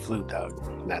 Not the flu, dog.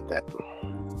 Not that.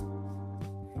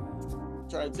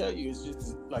 Try to tell you, it's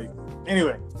just like,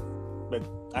 anyway, but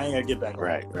I ain't gonna get back on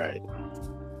Right.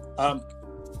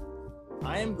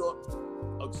 I am going,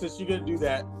 since you're gonna do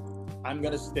that, I'm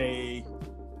gonna stay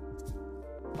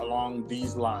along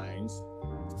these lines.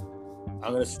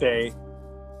 I'm gonna say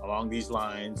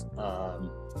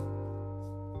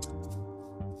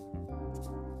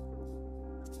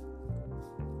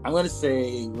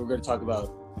we're gonna talk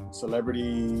about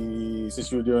celebrity.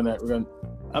 Since you were doing that,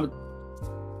 I'm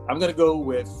gonna go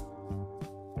with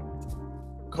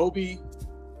Kobe,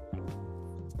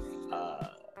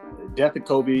 death of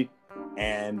Kobe,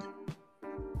 and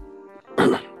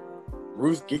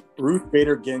Ruth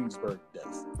Bader Ginsburg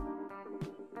death.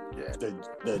 Yeah.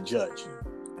 The judge.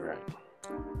 Right.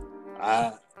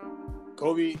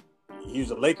 Kobe, he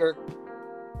was a Laker.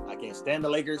 I can't stand the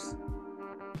Lakers.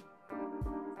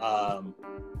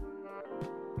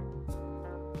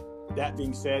 That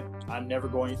being said, I'm never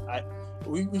going.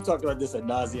 We talked about this ad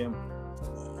nauseum.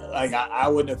 Like I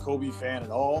wasn't a Kobe fan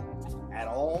at all.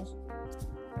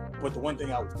 But the one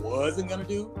thing I wasn't gonna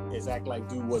do is act like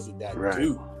dude wasn't that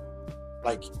dude.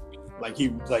 Like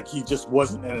he just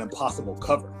wasn't an impossible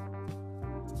cover.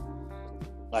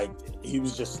 Like he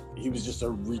was just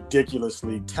a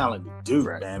ridiculously talented dude,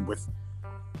 man, with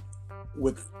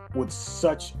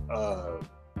such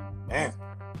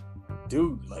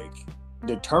dude, like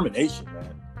determination,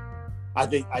 man. I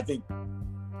don't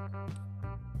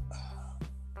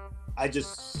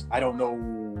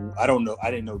know. I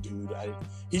didn't know, dude.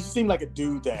 He seemed like a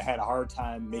dude that had a hard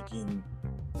time making,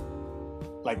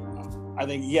 like, I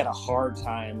think he had a hard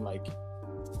time, like,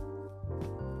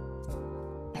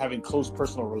 having close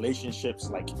personal relationships,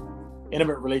 like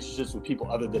intimate relationships with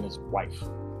people other than his wife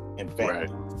and family.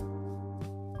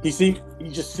 Right. He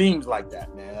just seems like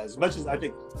that, man. As much as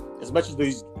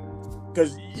these,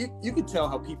 because you could tell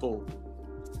how people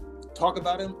talk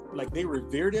about him, like they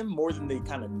revered him more than they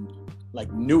kind of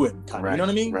like knew him, kind of. You know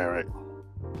what I mean? Right.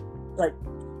 Like,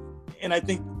 and I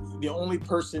think the only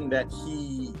person that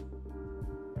he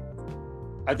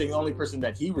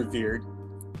revered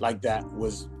like that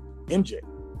was MJ.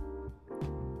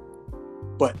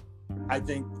 But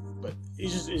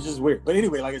it's just weird. But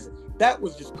anyway, like I said, that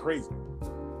was just crazy.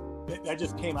 That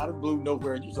just came out of the blue,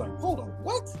 nowhere, and you're just like, hold on,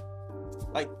 what?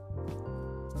 Like,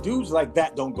 dudes like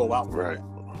that don't go out. Right.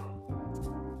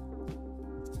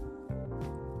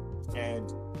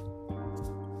 And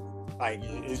like,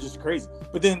 it's just crazy.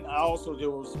 But then I also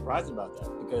was surprised about that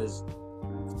because,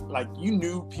 like, you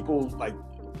knew people like,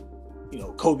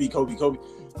 Kobe,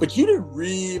 but you didn't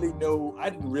really know. I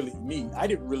didn't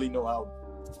really know how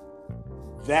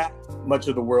that much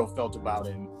of the world felt about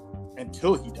him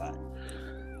until he died.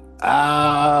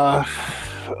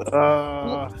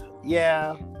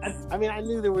 Yeah. I mean, I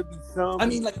knew there would be some. I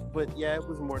mean, like, but yeah, it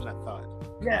was more than I thought.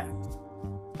 Yeah.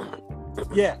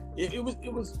 Yeah. It was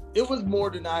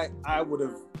more than I would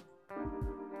have.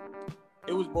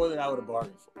 It was more than I would have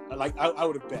bargained for. Like I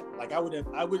would have bet. Like I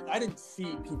didn't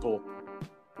see people.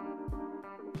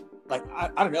 Like I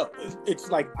don't know. It's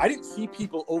like I didn't see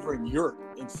people over in Europe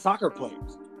in soccer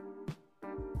players,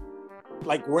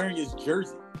 like wearing his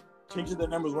jersey, changing their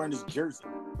numbers, wearing his jersey.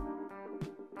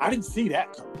 I didn't see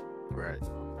that coming. Right.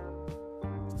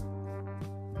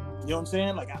 You know what I'm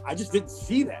saying? Like I just didn't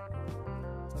see that,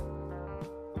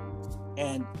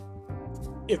 and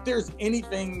if there's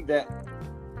anything that,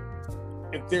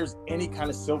 if there's any kind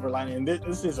of silver lining, and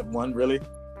this isn't one really,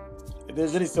 if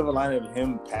there's any silver lining of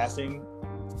him passing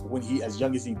when he, as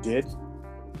young as he did,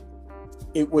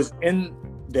 it was in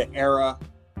the era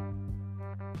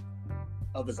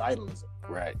of his idolism.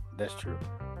 Right, that's true.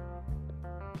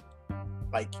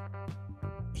 Like,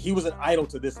 he was an idol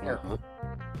to this era.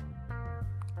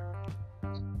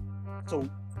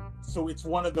 So it's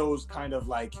one of those kind of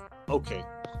like, okay,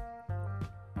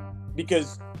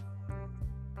 because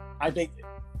I think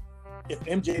if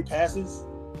MJ passes,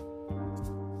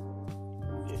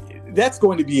 that's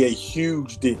going to be a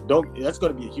huge deal. That's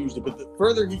going to be a huge deal. But the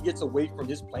further he gets away from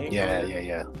his playing,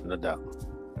 yeah, no doubt.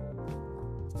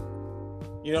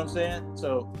 You know what I'm saying?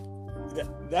 So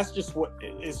that's just what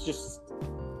it's just.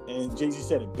 And Jay-Z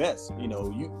said it best. You know,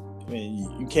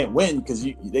 you can't win because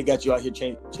they got you out here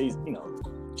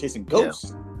chasing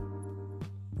ghosts.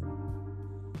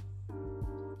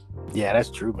 Yeah, that's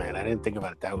true, man. I didn't think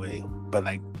about it that way. But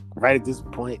like right at this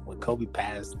point, when Kobe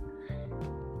passed,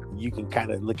 you can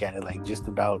kind of look at it like just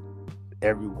about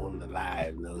everyone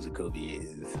alive knows who Kobe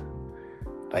is.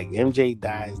 Like MJ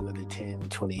dies another 10,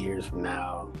 20 years from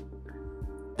now,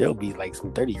 there'll be like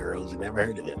some 30-year-olds who never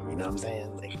heard of him. You know what I'm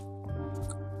saying? Like,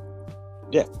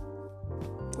 yeah.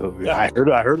 I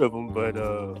heard of him, but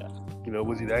you know,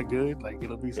 was he that good? Like,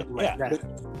 it'll be something like that.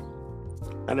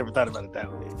 I never thought about it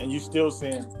that way. And you still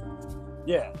saying,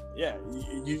 yeah,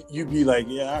 you be like,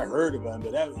 yeah, I heard of him,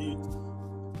 but that,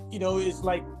 you know, it's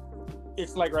like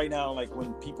right now, like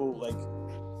when people like,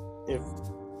 if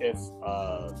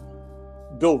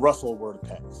Bill Russell were to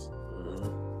pass,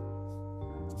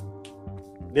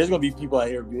 there's gonna be people out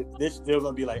here. They're still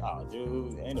gonna be like, oh,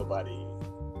 dude, ain't nobody,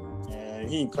 and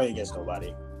he ain't playing against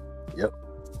nobody. Yep.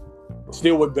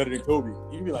 Still wasn't better than Kobe.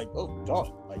 You'd be like, oh,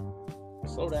 dog, like,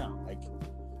 slow down. Like,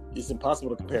 it's impossible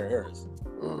to compare eras.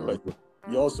 But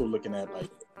you're also looking at like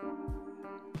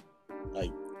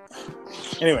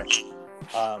anyway,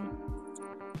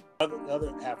 the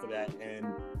other half of that, and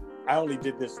I only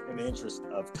did this in the interest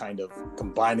of kind of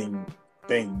combining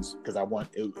things because I want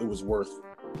it was worth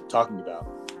talking about,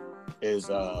 is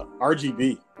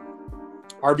RBG,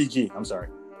 I'm sorry,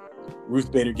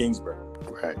 Ruth Bader Ginsburg.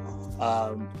 Right.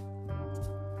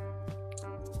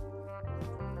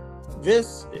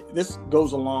 This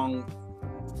goes along,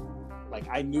 like,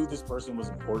 I knew this person was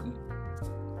important,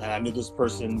 and I knew this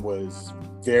person was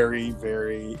very,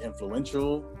 very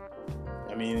influential.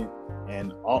 I mean,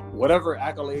 and whatever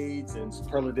accolades and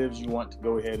superlatives you want to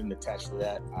go ahead and attach to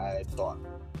that, I thought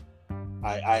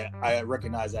I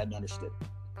recognized that and understood.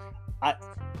 I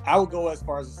would go as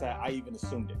far as to say I even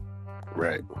assumed it.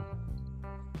 Right.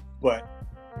 But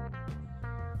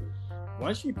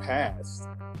once she passed,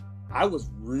 I was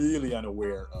really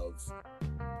unaware of,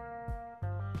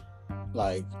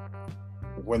 like,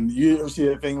 when you ever see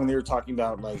that thing when they were talking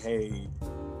about, like, hey,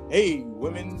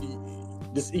 women,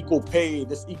 this equal pay,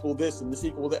 this equal this, and this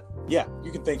equal that. Yeah,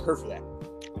 you can thank her for that.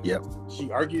 Yep.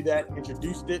 She argued that,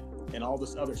 introduced it, and all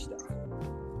this other stuff.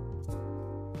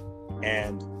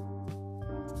 And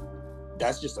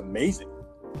that's just amazing.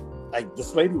 Like,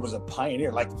 this lady was a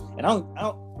pioneer. Like, and I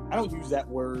don't use that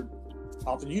word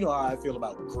often. You know how I feel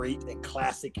about great and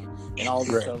classic and all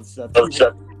this other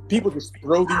stuff. People just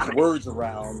throw these words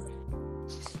around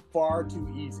far too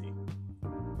easy.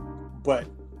 But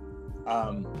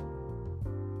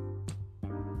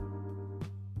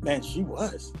man, she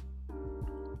was.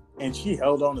 And she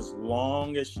held on as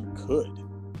long as she could.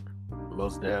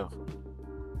 Most definitely.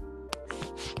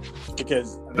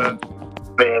 Because I mean,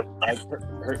 like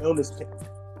her illness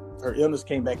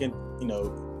came back in,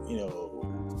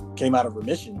 came out of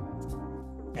remission,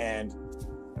 and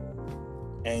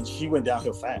she went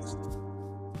downhill fast.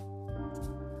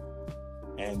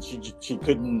 And she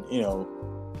couldn't,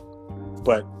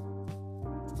 but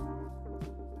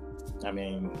I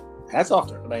mean, hats off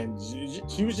to her. I mean,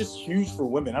 she was just huge for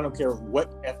women. I don't care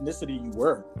what ethnicity you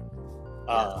were.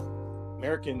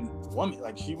 American woman,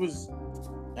 like, she was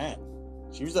that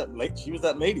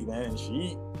lady, man, and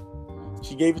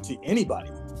she gave it to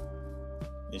anybody.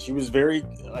 And she was very,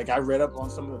 like, I read up on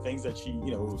some of the things that she,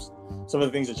 some of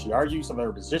the things that she argued, some of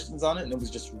her positions on it, and it was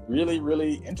just really,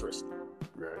 really interesting.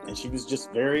 Right. And she was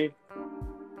just very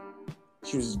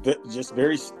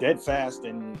steadfast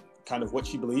in kind of what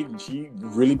she believed, and she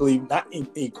really believed not in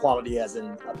equality as in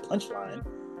a punchline,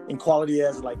 equality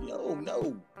as like,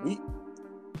 no,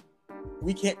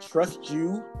 we can't trust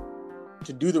you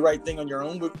to do the right thing on your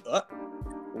own.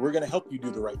 We're going to help you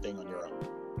do the right thing on your own.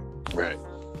 Right.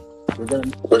 We're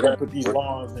gonna put these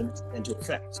laws into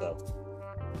effect. So,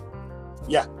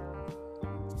 yeah,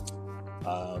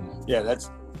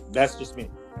 that's just me.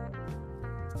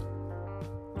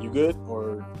 You good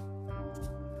or?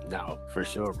 No, for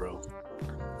sure, bro.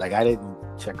 Like, I didn't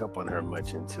check up on her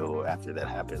much until after that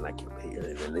happened. I kept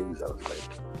hearing the news. I was like,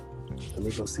 let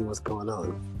me go see what's going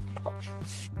on.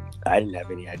 I didn't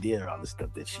have any idea all the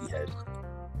stuff that she had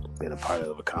been a part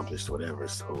of, accomplished, whatever.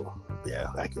 So,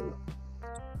 yeah,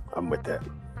 I'm with that.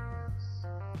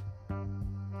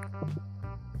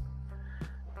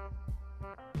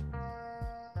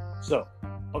 So,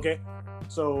 okay.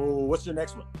 So, what's your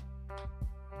next one?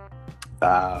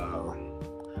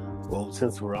 Well,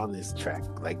 since we're on this track,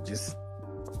 like, just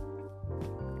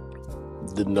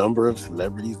the number of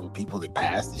celebrities and people that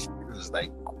passed this year was like,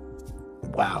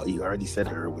 wow, you already said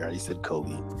her, we already said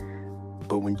Kobe.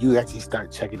 But when you actually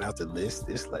start checking out the list,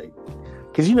 it's like,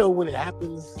 because you know, when it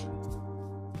happens,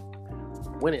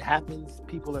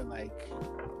 people are like,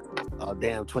 oh,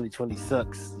 damn, 2020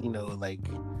 sucks, you know, like,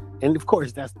 and of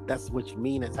course, that's what you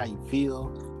mean, that's how you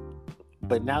feel.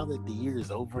 But now that the year is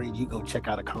over and you go check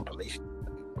out a compilation,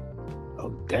 oh,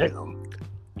 damn,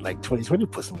 like 2020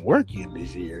 put some work in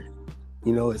this year,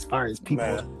 you know, as far as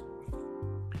people,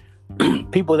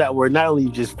 people that were not only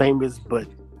just famous, but,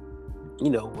 you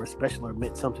know, were special or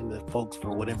meant something to folks for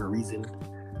whatever reason,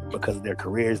 because of their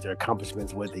careers, their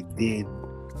accomplishments, what they did.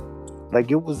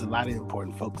 Like, it was a lot of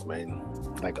important folks, man.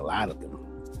 Like, a lot of them.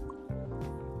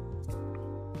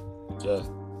 Yeah.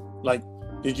 Like,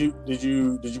 do you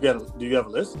have a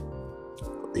list?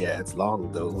 Yeah, it's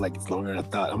long though. Like, it's longer than I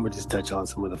thought. I'm gonna just touch on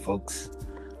some of the folks.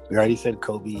 We already said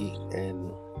Kobe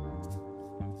and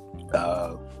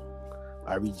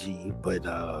RBG, but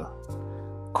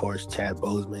of course Chad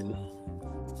Boseman.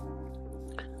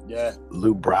 Yeah.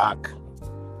 Lou Brock.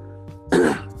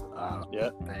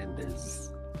 Yeah. And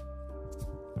there's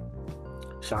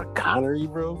Sean Connery,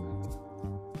 bro.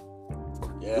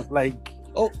 Yeah. Like,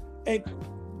 oh, and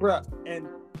bruh,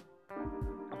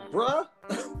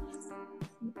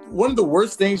 one of the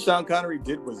worst things Sean Connery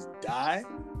did was die.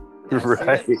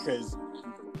 Right. Because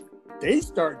they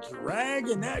start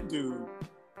dragging that dude.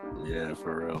 Yeah,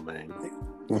 for real, man.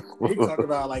 They talk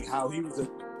about like how he was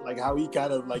how he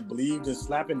kind of like believed in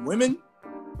slapping women.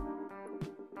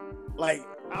 Like,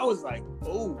 I was like,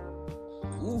 oh,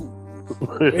 ooh.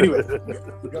 Anyway,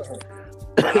 go ahead.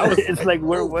 It's like,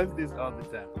 where was this all the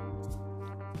time?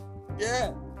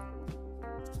 Yeah.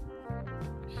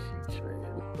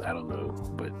 I don't know,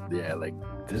 but yeah, like,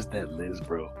 just that list,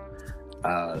 bro.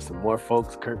 Some more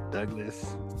folks: Kirk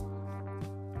Douglas,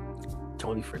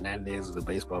 Tony Fernandez was a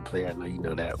baseball player. I know you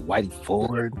know that. Whitey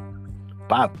Ford,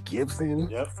 Bob Gibson.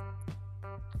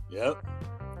 Yep.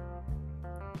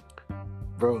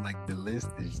 Bro, like, the list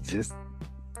is just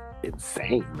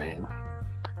insane, man.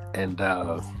 And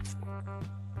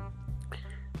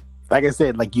like I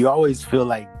said, like, you always feel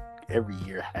like every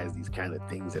year has these kind of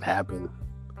things that happen.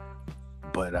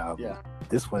 But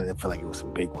this one, I feel like it was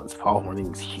some big ones. Paul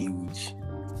Hornung's huge.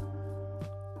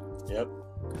 Yep.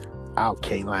 Al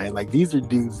Kaline. Like, these are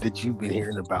dudes that you've been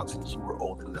hearing about since you were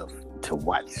old enough to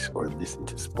watch or listen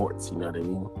to sports. You know what I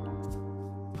mean?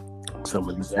 Some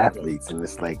of these athletes, and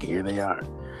it's like, here they are.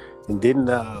 And then,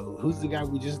 who's the guy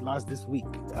we just lost this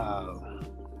week?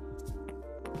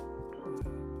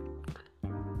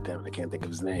 Damn it, I can't think of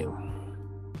his name.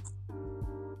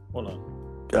 Hold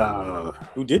on.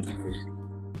 Who did?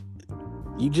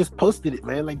 You just posted it,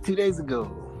 man, like 2 days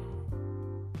ago.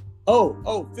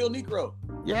 Oh, Phil Niekro.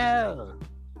 Yeah.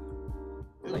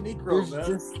 Phil Niekro,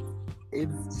 man.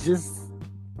 It's just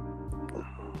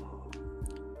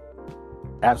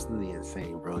absolutely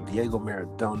insane, bro. Diego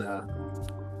Maradona.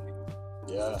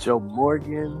 Yeah. Joe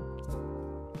Morgan.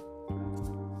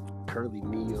 Curly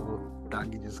Neal.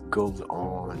 It just goes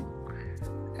on.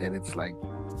 And it's like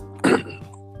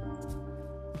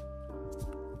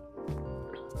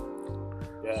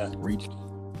yeah.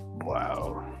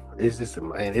 Wow. It's just,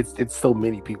 man, it's so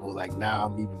many people. Like, now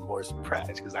I'm even more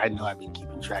surprised because I know I've been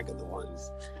keeping track of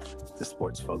the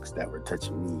sports folks that were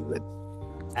touching me, but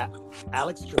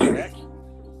Alex Trebek.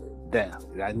 Yeah,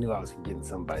 I knew I was forgetting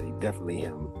somebody. Definitely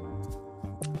him.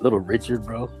 Little Richard,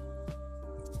 bro.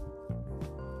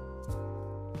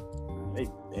 They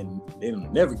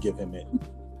don't never give him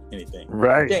anything.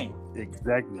 Right. Dang.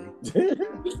 Exactly.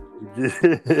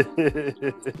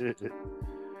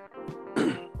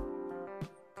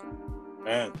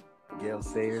 Man. Gale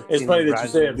Sayers. It's funny that you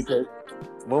say it because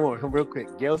one more, real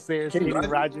quick. Gale Sayers, Kenny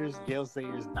Rogers, Gale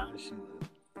Sayers, Don Shula,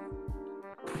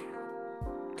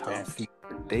 Tom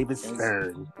Seaver, David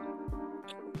Stern,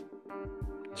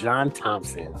 John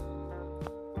Thompson.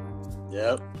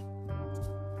 Yep.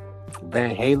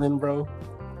 Van Halen, bro.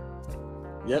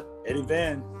 Yep. Eddie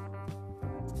Van.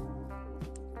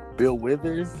 Bill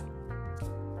Withers.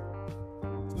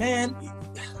 Man,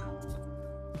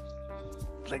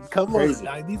 Like, come on,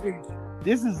 now,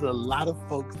 this is a lot of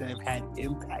folks that have had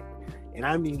impact, and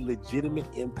I mean legitimate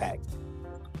impact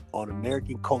on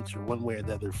American culture one way or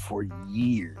the other for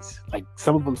years. Like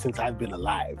some of them since I've been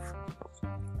alive.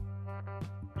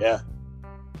 Yeah.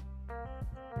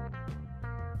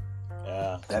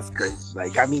 That's great.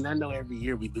 Like, I mean, I know every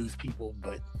year we lose people,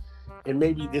 and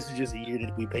maybe this is just a year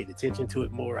that we paid attention to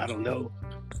it more. I don't know.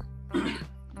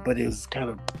 But it was kind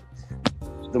of,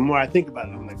 the more I think about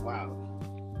it, I'm like, wow.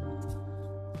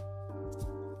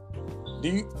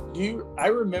 I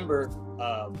remember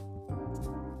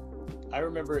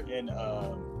in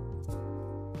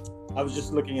I was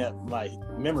just looking at my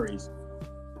memories.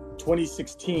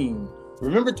 2016.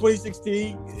 Remember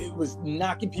 2016? It was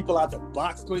knocking people out the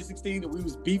box. 2016, and we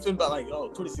was beefing about like, oh,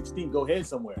 2016, go ahead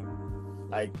somewhere.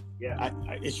 Like, yeah,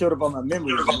 it showed up on my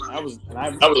memories. I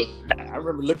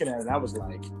remember looking at it, and I was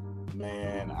like,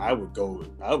 man, I would do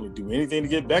anything to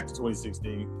get back to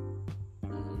 2016.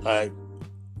 Like,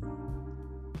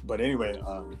 but anyway,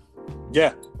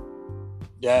 you're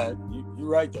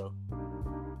right though.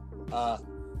 I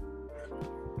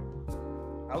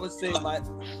would say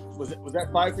was that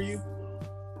 5 for you?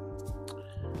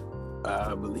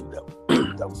 I believe that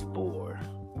was 4.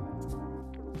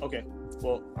 Okay,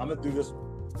 well, I'm gonna do this.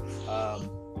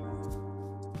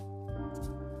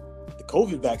 The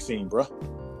COVID vaccine, bro.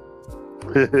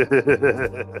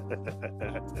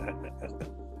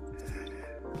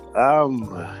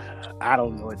 I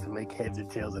don't know what to make heads or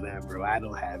tails of that, bro. I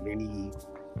don't have any.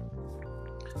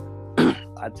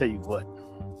 I tell you what,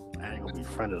 I ain't gonna be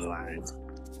front of the line.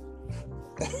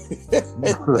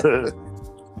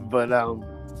 But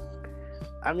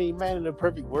I mean, man, in a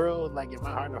perfect world, like in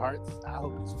my heart of hearts, I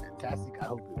hope it's fantastic. I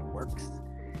hope it works,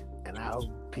 and I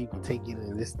hope people take it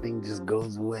and this thing just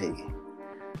goes away.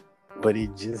 But I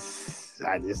just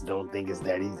don't think it's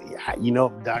that easy.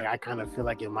 Doc, I kind of feel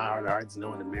like in my heart of hearts,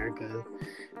 knowing America,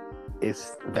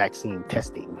 it's vaccine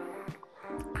testing.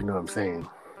 You know what I'm saying?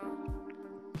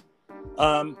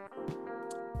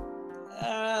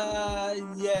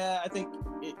 Yeah, I think,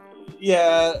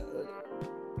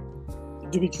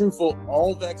 to be truthful,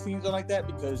 all vaccines are like that,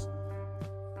 because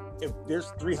if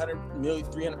there's 300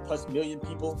 plus million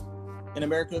people in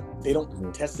America, they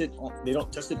don't test it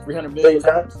 300 million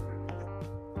times.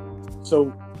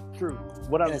 So true.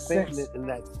 What I'm saying in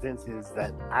that sense is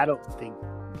that I don't think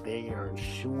they are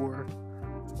sure.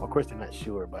 Well, of course they're not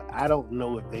sure, but I don't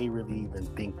know if they really even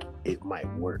think it might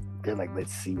work. They're like,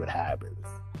 let's see what happens,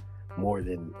 more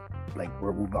than like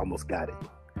we've almost got it.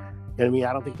 You know what I mean?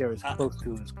 I don't think they're as close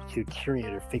to curing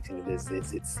it or fixing it as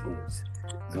it seems.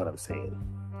 Is what I'm saying.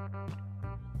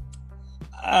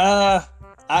 I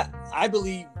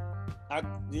believe.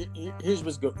 Here's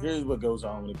what goes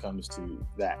on when it comes to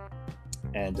that,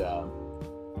 and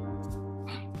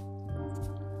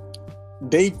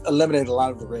they've eliminated a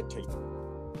lot of the red tape.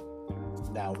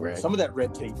 Now, some of that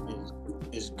red tape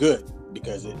is good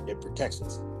because it protects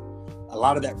us. A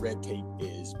lot of that rid tape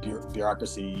is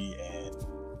bureaucracy, and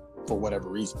for whatever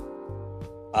reason,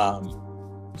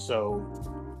 so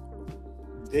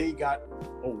they got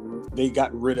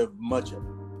rid of much of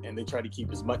it, and they try to keep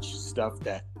as much stuff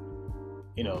that,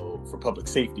 for public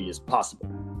safety as possible.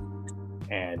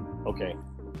 And okay,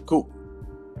 cool.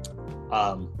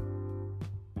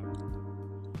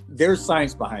 There's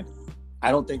science behind it.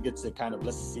 I don't think it's a kind of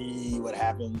let's see what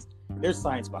happens. There's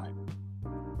science behind it.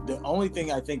 The only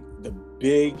thing I think the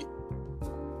big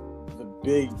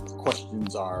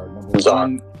questions are, number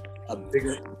one,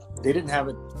 they didn't have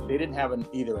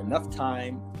either enough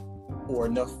time or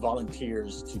enough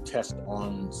volunteers to test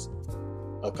on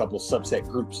a couple subset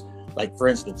groups. Like, for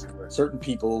instance, certain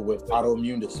people with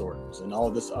autoimmune disorders and all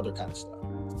this other kind of stuff.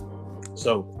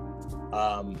 So,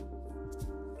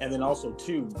 and then also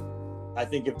too, I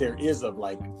think if there is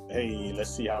hey,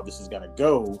 let's see how this is going to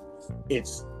go,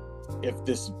 it's if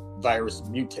this virus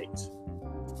mutates.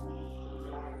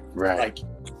 Right. Like,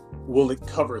 will it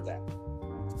cover that?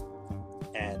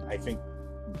 And I think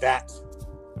that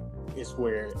is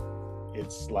where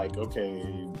it's like,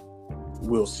 okay,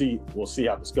 we'll see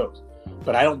how this goes.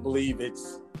 But I don't believe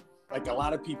it's like a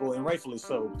lot of people, and rightfully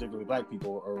so, particularly Black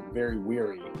people, are very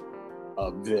weary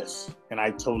of this. And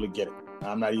I totally get it.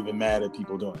 I'm not even mad at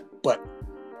people doing it. But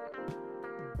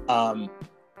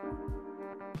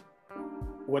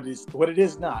what it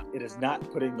is not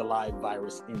putting the live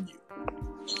virus in you.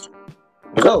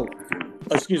 So,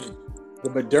 excuse me, the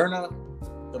Moderna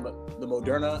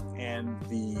and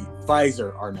the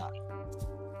Pfizer are not.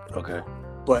 Okay.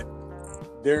 But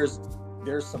there's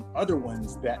some other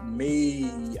ones that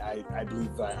may, I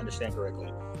believe, if I understand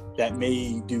correctly, that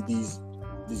may do these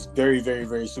very, very,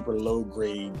 very super low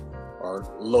grade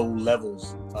or low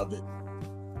levels of it,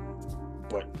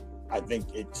 but I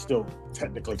think it still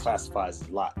technically classifies as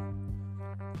a lot.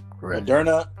 Right.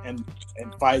 Moderna and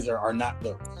Pfizer are not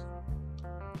those.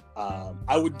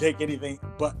 I wouldn't take anything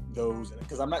but those,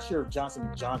 because I'm not sure if Johnson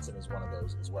 & Johnson is one of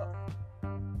those as well.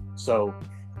 So,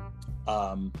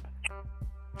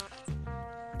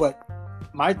 but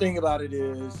my thing about it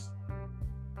is,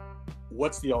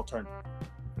 what's the alternative?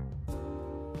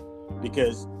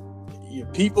 Because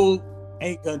people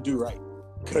ain't gonna do right.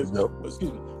 Because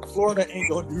Florida ain't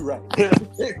gonna do right.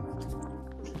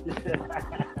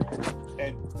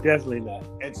 And definitely not.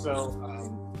 And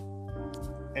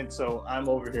so I'm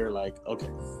over here like, okay,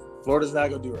 Florida's not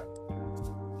gonna do right.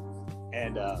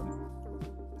 And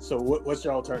so what's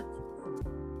your alternative?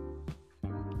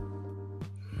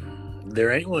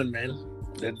 There ain't one, man.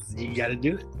 You got to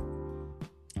do it.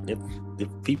 If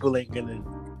people ain't gonna,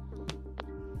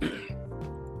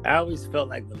 I always felt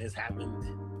like when this happened,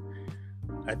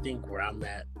 I think where I'm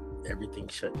at, everything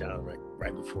shut down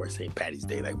right before St. Patty's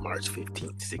Day, like March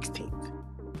 15th, 16th.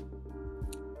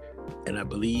 And I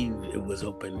believe it was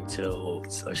open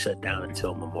shut down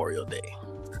until Memorial Day.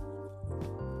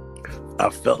 I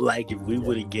felt like if we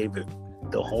would have gave it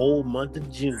the whole month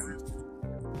of June,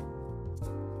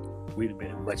 we'd have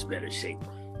been in much better shape.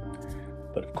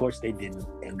 But of course they didn't.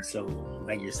 And so,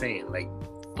 like you're saying, like,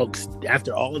 folks,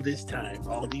 after all of this time,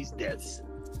 all these deaths,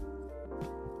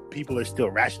 people are still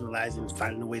rationalizing,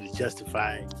 finding a way to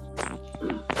justify,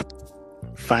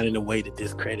 finding a way to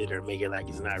discredit or make it like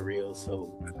it's not real. So,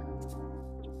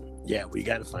 yeah, we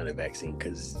got to find a vaccine,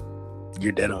 because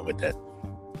you're dead on with that.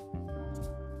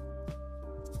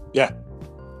 Yeah.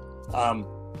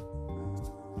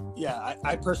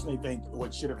 I personally think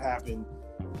what should have happened,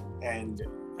 and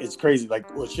it's crazy,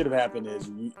 like what should have happened is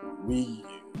we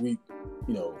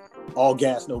all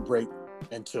gas, no brake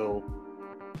until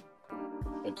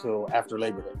after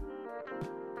Labor Day.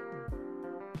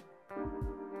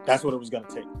 That's what it was going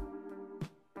to take.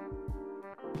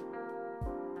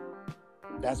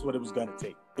 That's what it was going to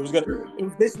take. It was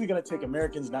basically going to take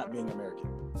Americans not being American.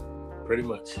 Pretty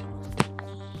much.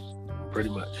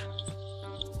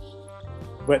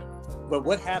 But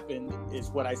what happened is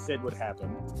what I said would happen.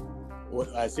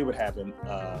 What I say would happen.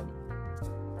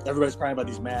 Everybody's crying about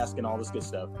these masks and all this good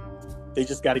stuff. They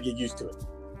just got to get used to it.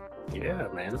 Yeah,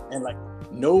 man. And like,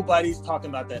 nobody's talking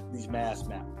about these masks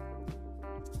now.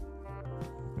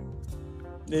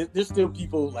 There's still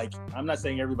people, like, I'm not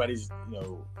saying everybody's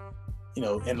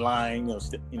in line,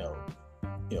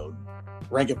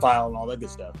 rank and file and all that good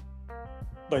stuff,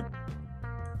 but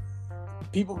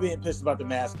people being pissed about the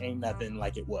mask ain't nothing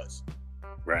like it was.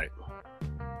 Right.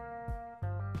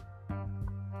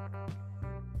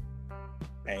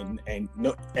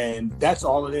 And that's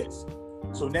all it is.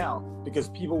 So now, because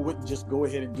people wouldn't just go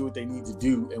ahead and do what they need to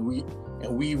do, and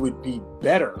we would be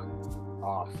better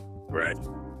off. Right.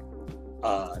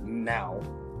 Now.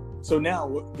 So now,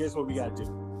 guess what we got to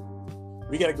do?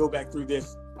 We got to go back through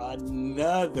this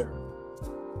another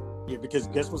year, because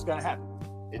guess what's going to happen?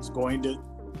 It's going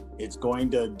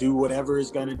to do whatever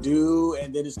it's going to do,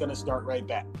 and then it's going to start right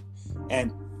back.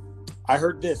 And I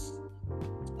heard this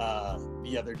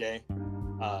the other day.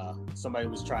 Somebody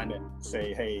was trying to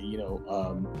say, hey,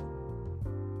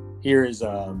 here's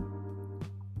the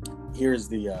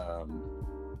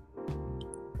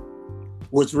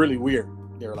what's really weird.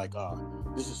 They're like,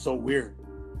 this is so weird.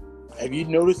 Have you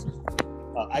noticed?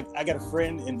 I got a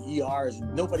friend in ERs,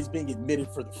 and nobody's being admitted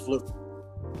for the flu.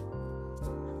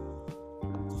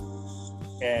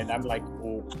 And I'm like,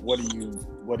 well, what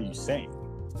are you saying?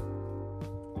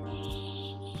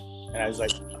 And I was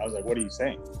like, what are you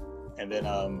saying? And then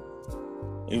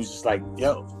he was just like,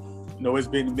 yo, nobody's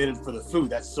being admitted for the flu.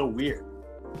 That's so weird.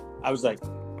 I was like,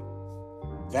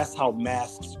 that's how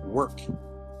masks work.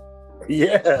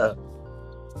 Yeah.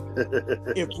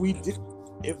 If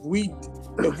we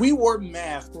wore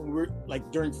masks when we're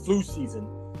like during flu season,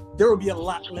 there would be a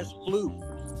lot less flu.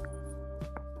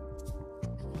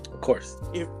 Of course.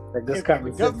 If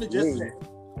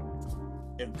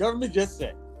government just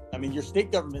said, I mean, your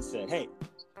state government said, hey,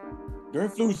 during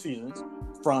flu seasons,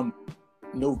 from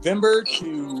November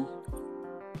to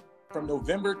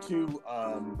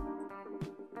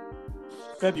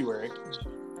February,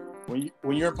 when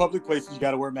you're in public places, you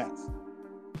got to wear masks.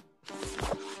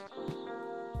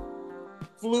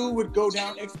 Flu would go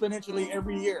down exponentially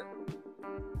every year.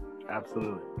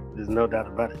 Absolutely, there's no doubt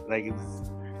about it. Like,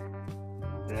 it's,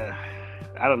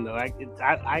 I don't know.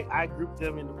 I group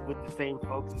them in with the same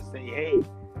folks and say, hey,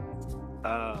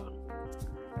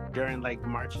 during like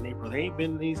March and April, there ain't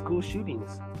been any school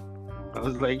shootings. I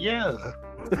was like, yeah.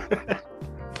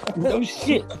 No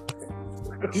shit.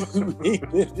 We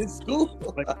ain't been in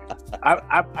school. Like,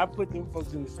 I put them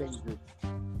folks in the same group.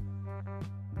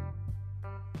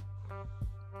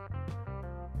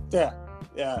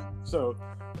 Yeah. So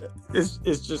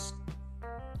it's just,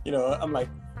 you know, I'm like,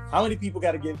 how many of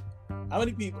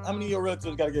your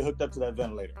relatives got to get hooked up to that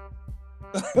ventilator?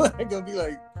 Like, gonna be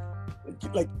like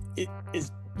it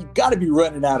is. You got to be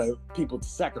running out of people to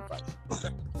sacrifice.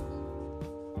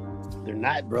 They're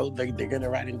not, bro. They're gonna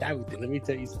ride and die with it. Let me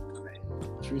tell you something, man.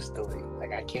 True story.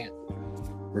 Like, I can't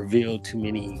reveal too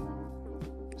many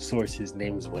sources,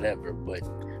 names, whatever. But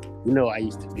you know, I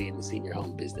used to be in the senior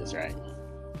home business, right?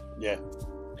 Yeah.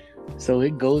 So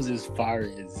it goes as far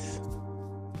as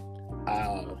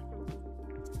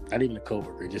not even a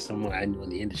coworker, just someone I knew in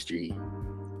the industry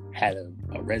had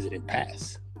a resident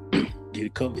pass due to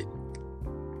COVID.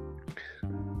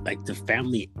 Like, the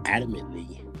family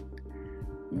adamantly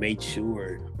made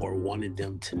sure or wanted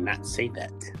them to not say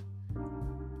that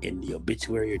in the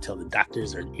obituary or tell the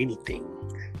doctors or anything,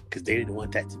 because they didn't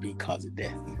want that to be cause of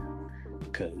death,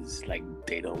 because like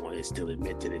they don't want to still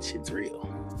admit that it shit's real.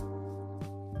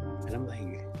 And I'm like,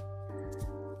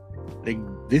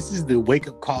 this is the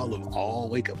wake-up call of all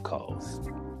wake-up calls.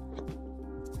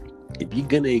 If you're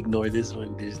gonna ignore this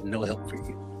one, there's no help for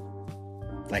you.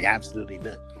 Like, absolutely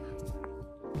none.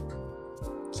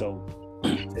 So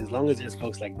as long as there's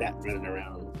folks like that running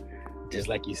around, just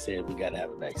like you said, we gotta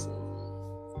have a vaccine.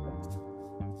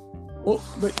 Well,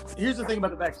 but here's the thing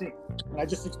about the vaccine. I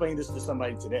just explained this to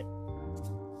somebody today.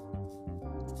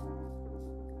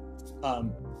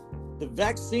 The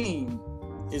vaccine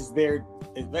is there.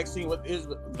 What the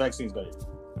vaccine's going to do?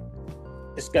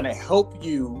 It's going to help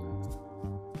you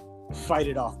fight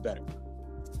it off better.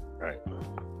 Right.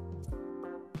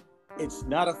 It's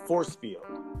not a force field.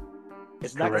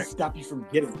 It's not going to stop you from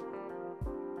getting it.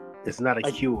 It's not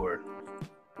a cure.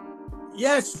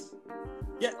 Yes.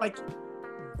 Yeah, like,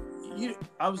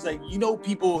 I was like, you know,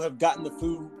 people have gotten the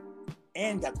flu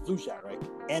and got the flu shot, right?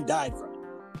 And died from it.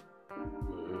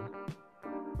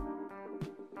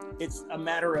 It's a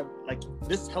matter of, like,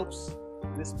 this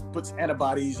puts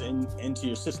antibodies into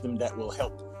your system that will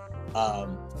help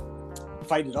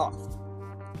fight it off.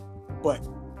 But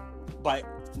by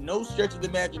no stretch of the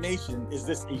imagination is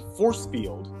this a force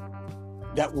field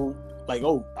that will, like,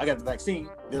 oh, I got the vaccine,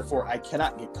 therefore I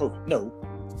cannot get COVID. No,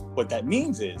 what that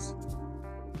means is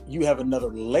you have another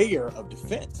layer of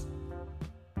defense.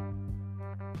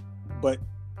 But,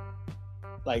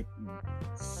 like,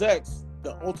 sex,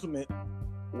 the ultimate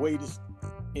way to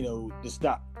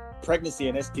stop pregnancy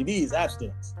and STD is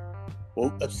abstinence.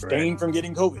 Well, abstain from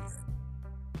getting COVID.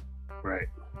 Right.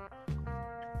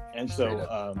 And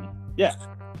so, yeah.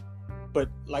 But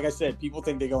like I said, people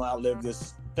think they're going to outlive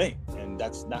this thing, and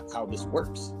that's not how this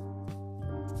works.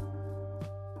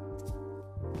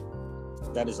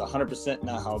 That is 100%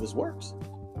 not how this works.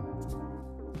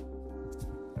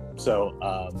 So,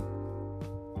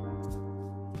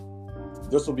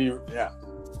 this will be,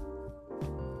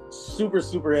 super,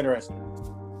 super interesting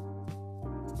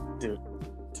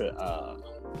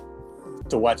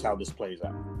to watch how this plays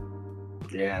out.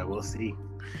 Yeah, we'll see.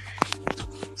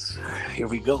 Here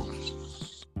we go.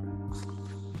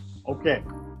 Okay.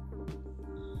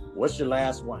 What's your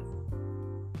last one?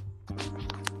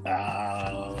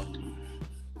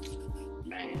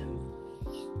 Man.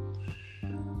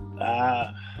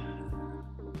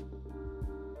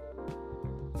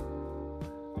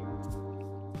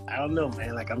 I don't know,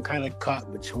 man. Like, I'm kind of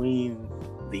caught between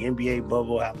the NBA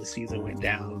bubble, how the season went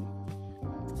down,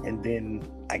 and then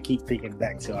I keep thinking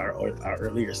back to our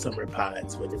earlier summer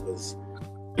pods when it was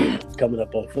coming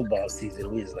up on football season.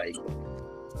 We was like,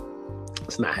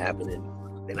 it's not happening.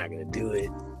 They're not gonna do it.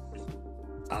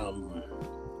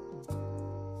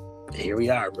 Here we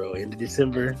are, bro. End of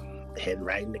December, heading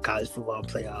right into college football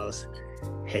playoffs,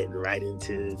 heading right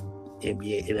into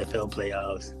NBA, NFL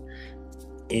playoffs.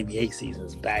 NBA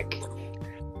season's back.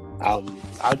 I'll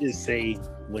just say,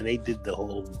 when they did the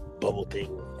whole bubble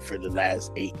thing for the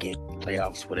last 8 game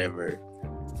playoffs, whatever,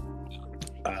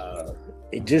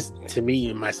 it just, to me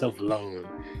and myself alone,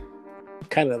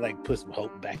 kind of like put some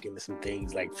hope back into some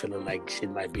things, like feeling like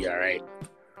shit might be all right.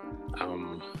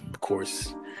 Of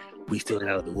course, we still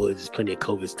out of the woods. There's plenty of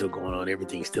COVID still going on.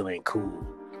 Everything still ain't cool.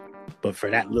 But for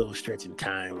that little stretch in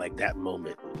time, like that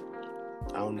moment,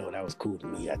 I don't know, that was cool to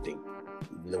me. I think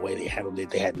the way they handled it,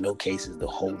 they had no cases the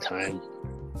whole time.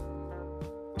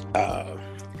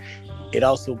 It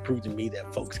also proved to me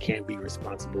that folks can be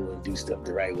responsible and do stuff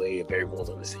the right way if everyone's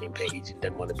on the same page and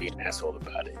doesn't want to be an asshole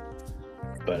about it.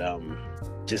 But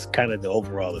just kind of the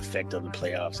overall effect on the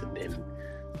playoffs, and then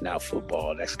now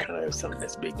football, that's kind of something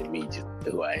that's big to me, just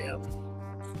who I am.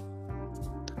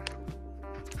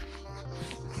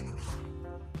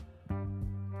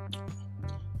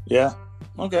 Yeah.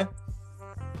 Okay.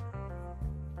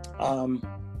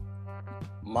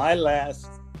 My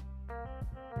last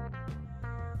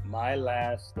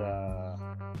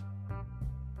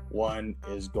one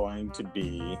is going to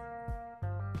be,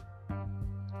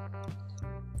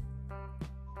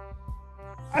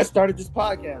 I started this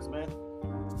podcast, man.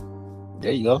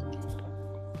 There you go.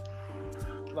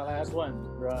 My last one,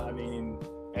 bro. I mean,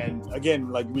 and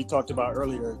again, like we talked about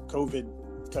earlier,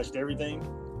 COVID touched everything.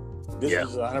 This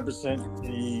is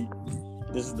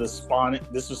 100% this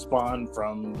was spawned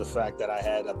from the fact that I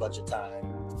had a bunch of time.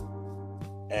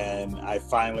 And I've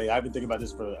been thinking about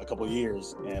this for a couple of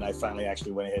years, and I finally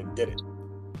actually went ahead and did it.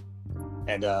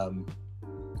 And,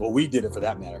 we did it for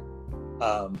that matter.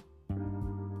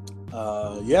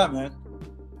 Yeah, man,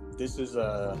 this is,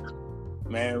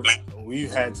 man,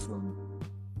 we've had some,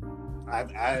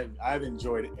 I've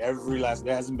enjoyed every last,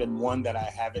 there hasn't been one that I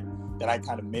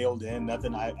kind of mailed in,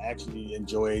 nothing. I actually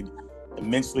enjoyed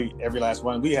immensely every last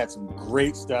one. We had some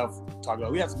great stuff to talk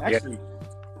about. We had some actually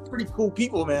pretty cool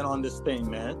people, man, on this thing,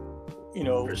 man. You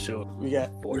know, for sure. We had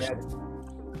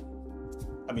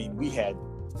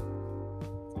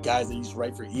guys that used to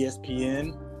write for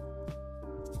ESPN.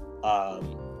 I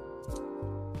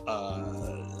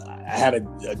had a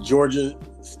Georgia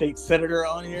state senator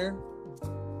on here.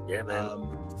 Yeah, man.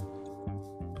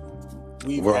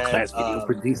 World-class video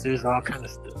producers, all kind of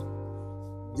stuff.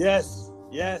 Yes.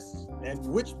 And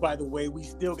which, by the way, we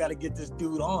still got to get this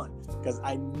dude on, because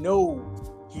I know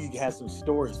he has some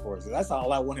stories for us. That's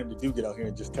all I want him to do, get out here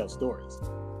and just tell stories.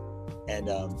 And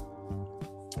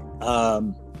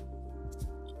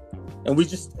and we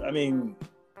just, I mean,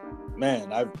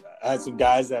 man, I had some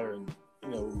guys that are,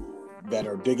 that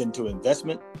are big into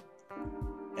investment,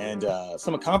 and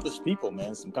some accomplished people,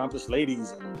 man, some accomplished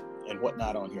ladies and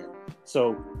whatnot on here.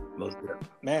 So,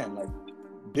 man, like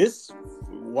this,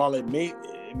 while it may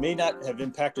not have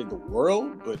impacted the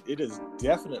world, but it has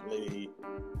definitely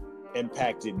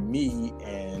impacted me,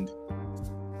 and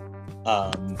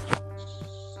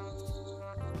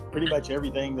pretty much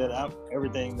everything that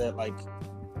like,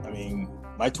 I mean,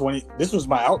 this was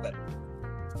my outlet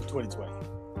for 2020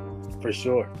 for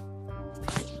sure.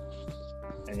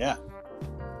 And yeah,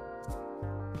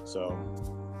 so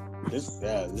this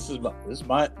is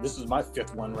my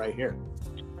fifth one right here.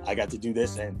 I got to do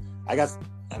this, and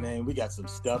we got some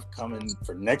stuff coming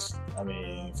for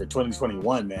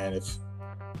 2021, man.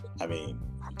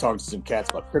 Talking to some cats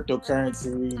about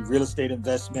cryptocurrency, real estate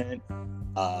investment,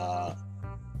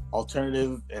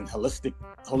 alternative and holistic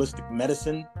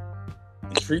medicine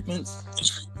and treatments.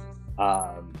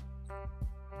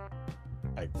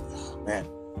 Man,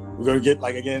 we're gonna get,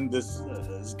 like, again, this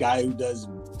guy who does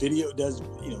video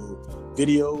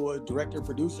director,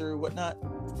 producer, whatnot.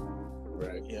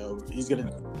 Right. He's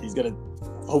gonna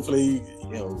hopefully,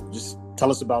 just tell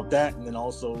us about that, and then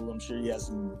also I'm sure he has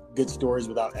some good stories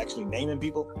without actually naming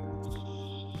people.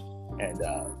 And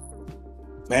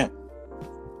man,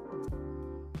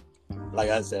 like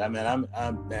I said, I've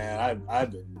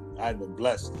been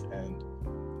blessed, and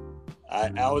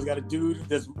I always got a dude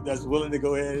that's willing to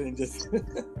go ahead and just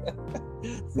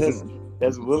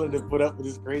that's willing to put up with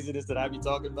this craziness that I be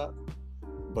talking about.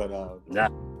 But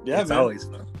it's man. Always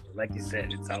fun. Like you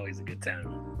said, it's always a good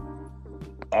time.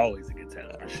 Always a good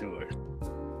time, for sure.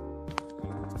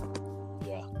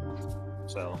 Yeah.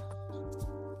 So,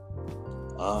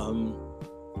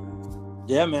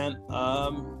 yeah, man.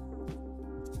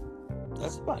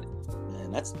 That's about it,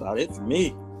 man. That's about it for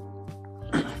me.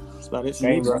 That's about it for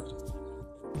me, bro.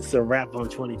 It's a wrap on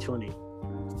 2020.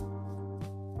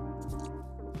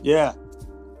 Yeah.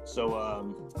 So,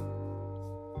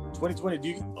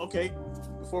 2020.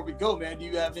 Before we go, man, do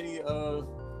you have any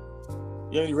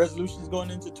resolutions going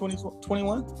into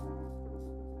 2021?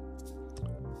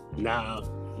 Nah,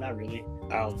 not really.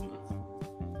 I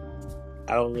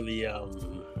don't really.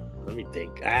 Let me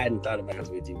think. I hadn't thought about it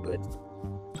with you, but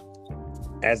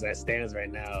as it stands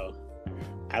right now,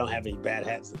 I don't have any bad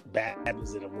habits that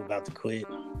I'm about to quit.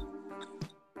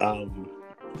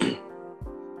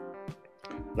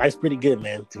 Life's pretty good,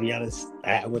 man. To be honest,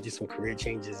 I went through some career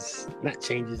changes.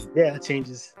 Changes. I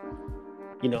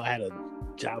had a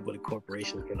job with a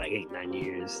corporation for like 8-9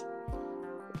 years.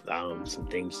 Some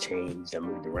things changed. I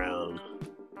moved around.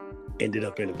 Ended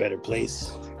up in a better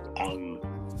place. I'm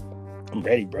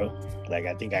ready, bro. Like,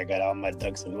 I think I got all my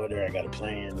ducks in order. I got a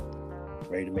plan.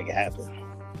 Ready to make it happen.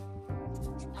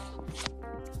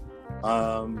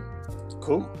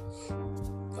 Cool.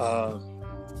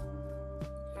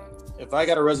 If I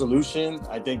got a resolution,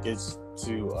 I think it's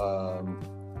to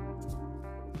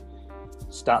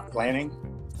stop planning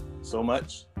so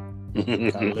much.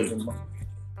 Kind of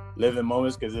live in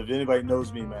moments. Because if anybody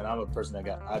knows me, man, I'm a person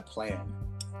I plan.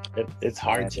 It's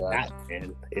hard to not,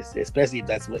 man. It's especially if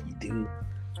that's what you do.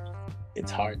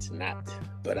 It's hard to not.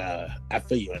 But I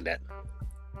feel you on that.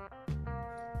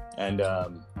 And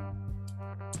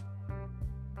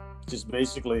just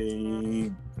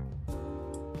basically,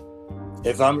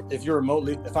 if I'm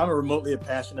remotely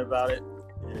passionate about it,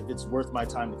 and if it's worth my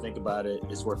time to think about it,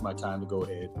 it's worth my time to go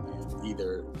ahead and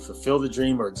either fulfill the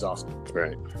dream or exhaust it.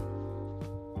 Right.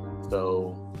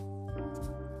 So,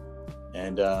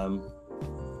 and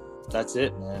that's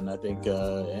it, man. I think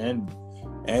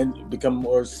and become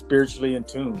more spiritually in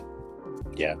tune.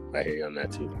 Yeah, I hear you on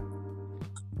that too.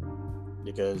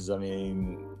 Because I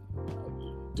mean,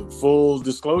 the full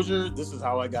disclosure, this is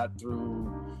how I got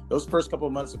through those first couple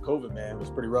of months of COVID, man. It was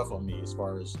pretty rough on me as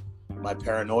far as my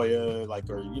paranoia,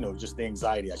 just the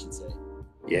anxiety, I should say.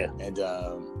 Yeah. And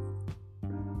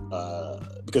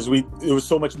because there was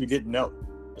so much we didn't know,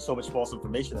 so much false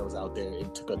information that was out there,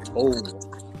 it took a toll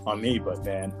on me. But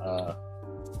man,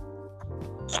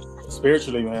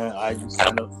 spiritually, man, I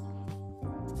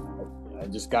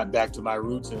just got back to my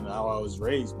roots and how I was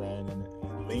raised, man, and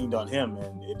leaned on him,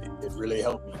 and it really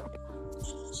helped me.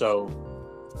 So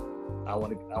I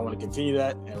want to continue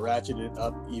that and ratchet it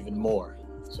up even more.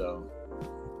 So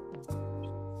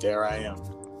there I am.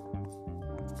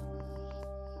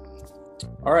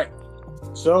 All right.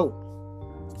 So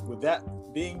with that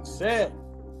being said,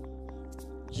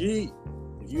 G,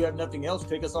 if you have nothing else,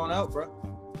 take us on out, bro.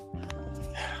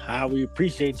 We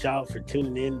appreciate y'all for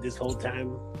tuning in this whole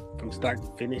time from start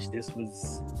to finish. This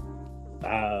was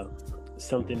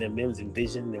something that Mims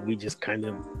envisioned, and we just kind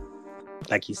of,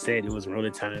 like you said, it was Rona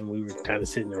time. We were kind of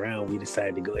sitting around. We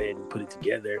decided to go ahead and put it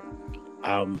together.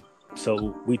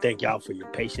 So we thank y'all for your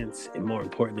patience and, more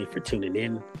importantly, for tuning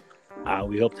in.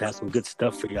 We hope to have some good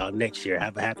stuff for y'all next year.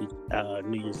 Have a happy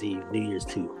New Year's Eve, New Year's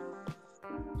too.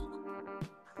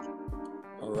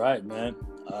 All right, man.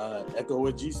 Echo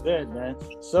what G said, man.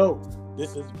 So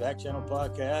this is Back Channel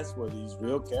Podcast, where these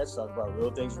real cats talk about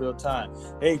real things, real time.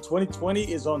 Hey,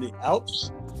 2020 is on the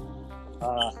outs.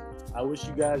 I wish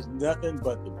you guys nothing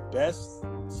but the best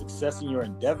success in your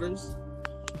endeavors.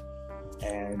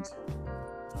 And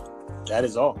that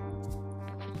is all.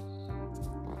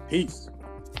 Peace.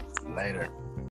 Later.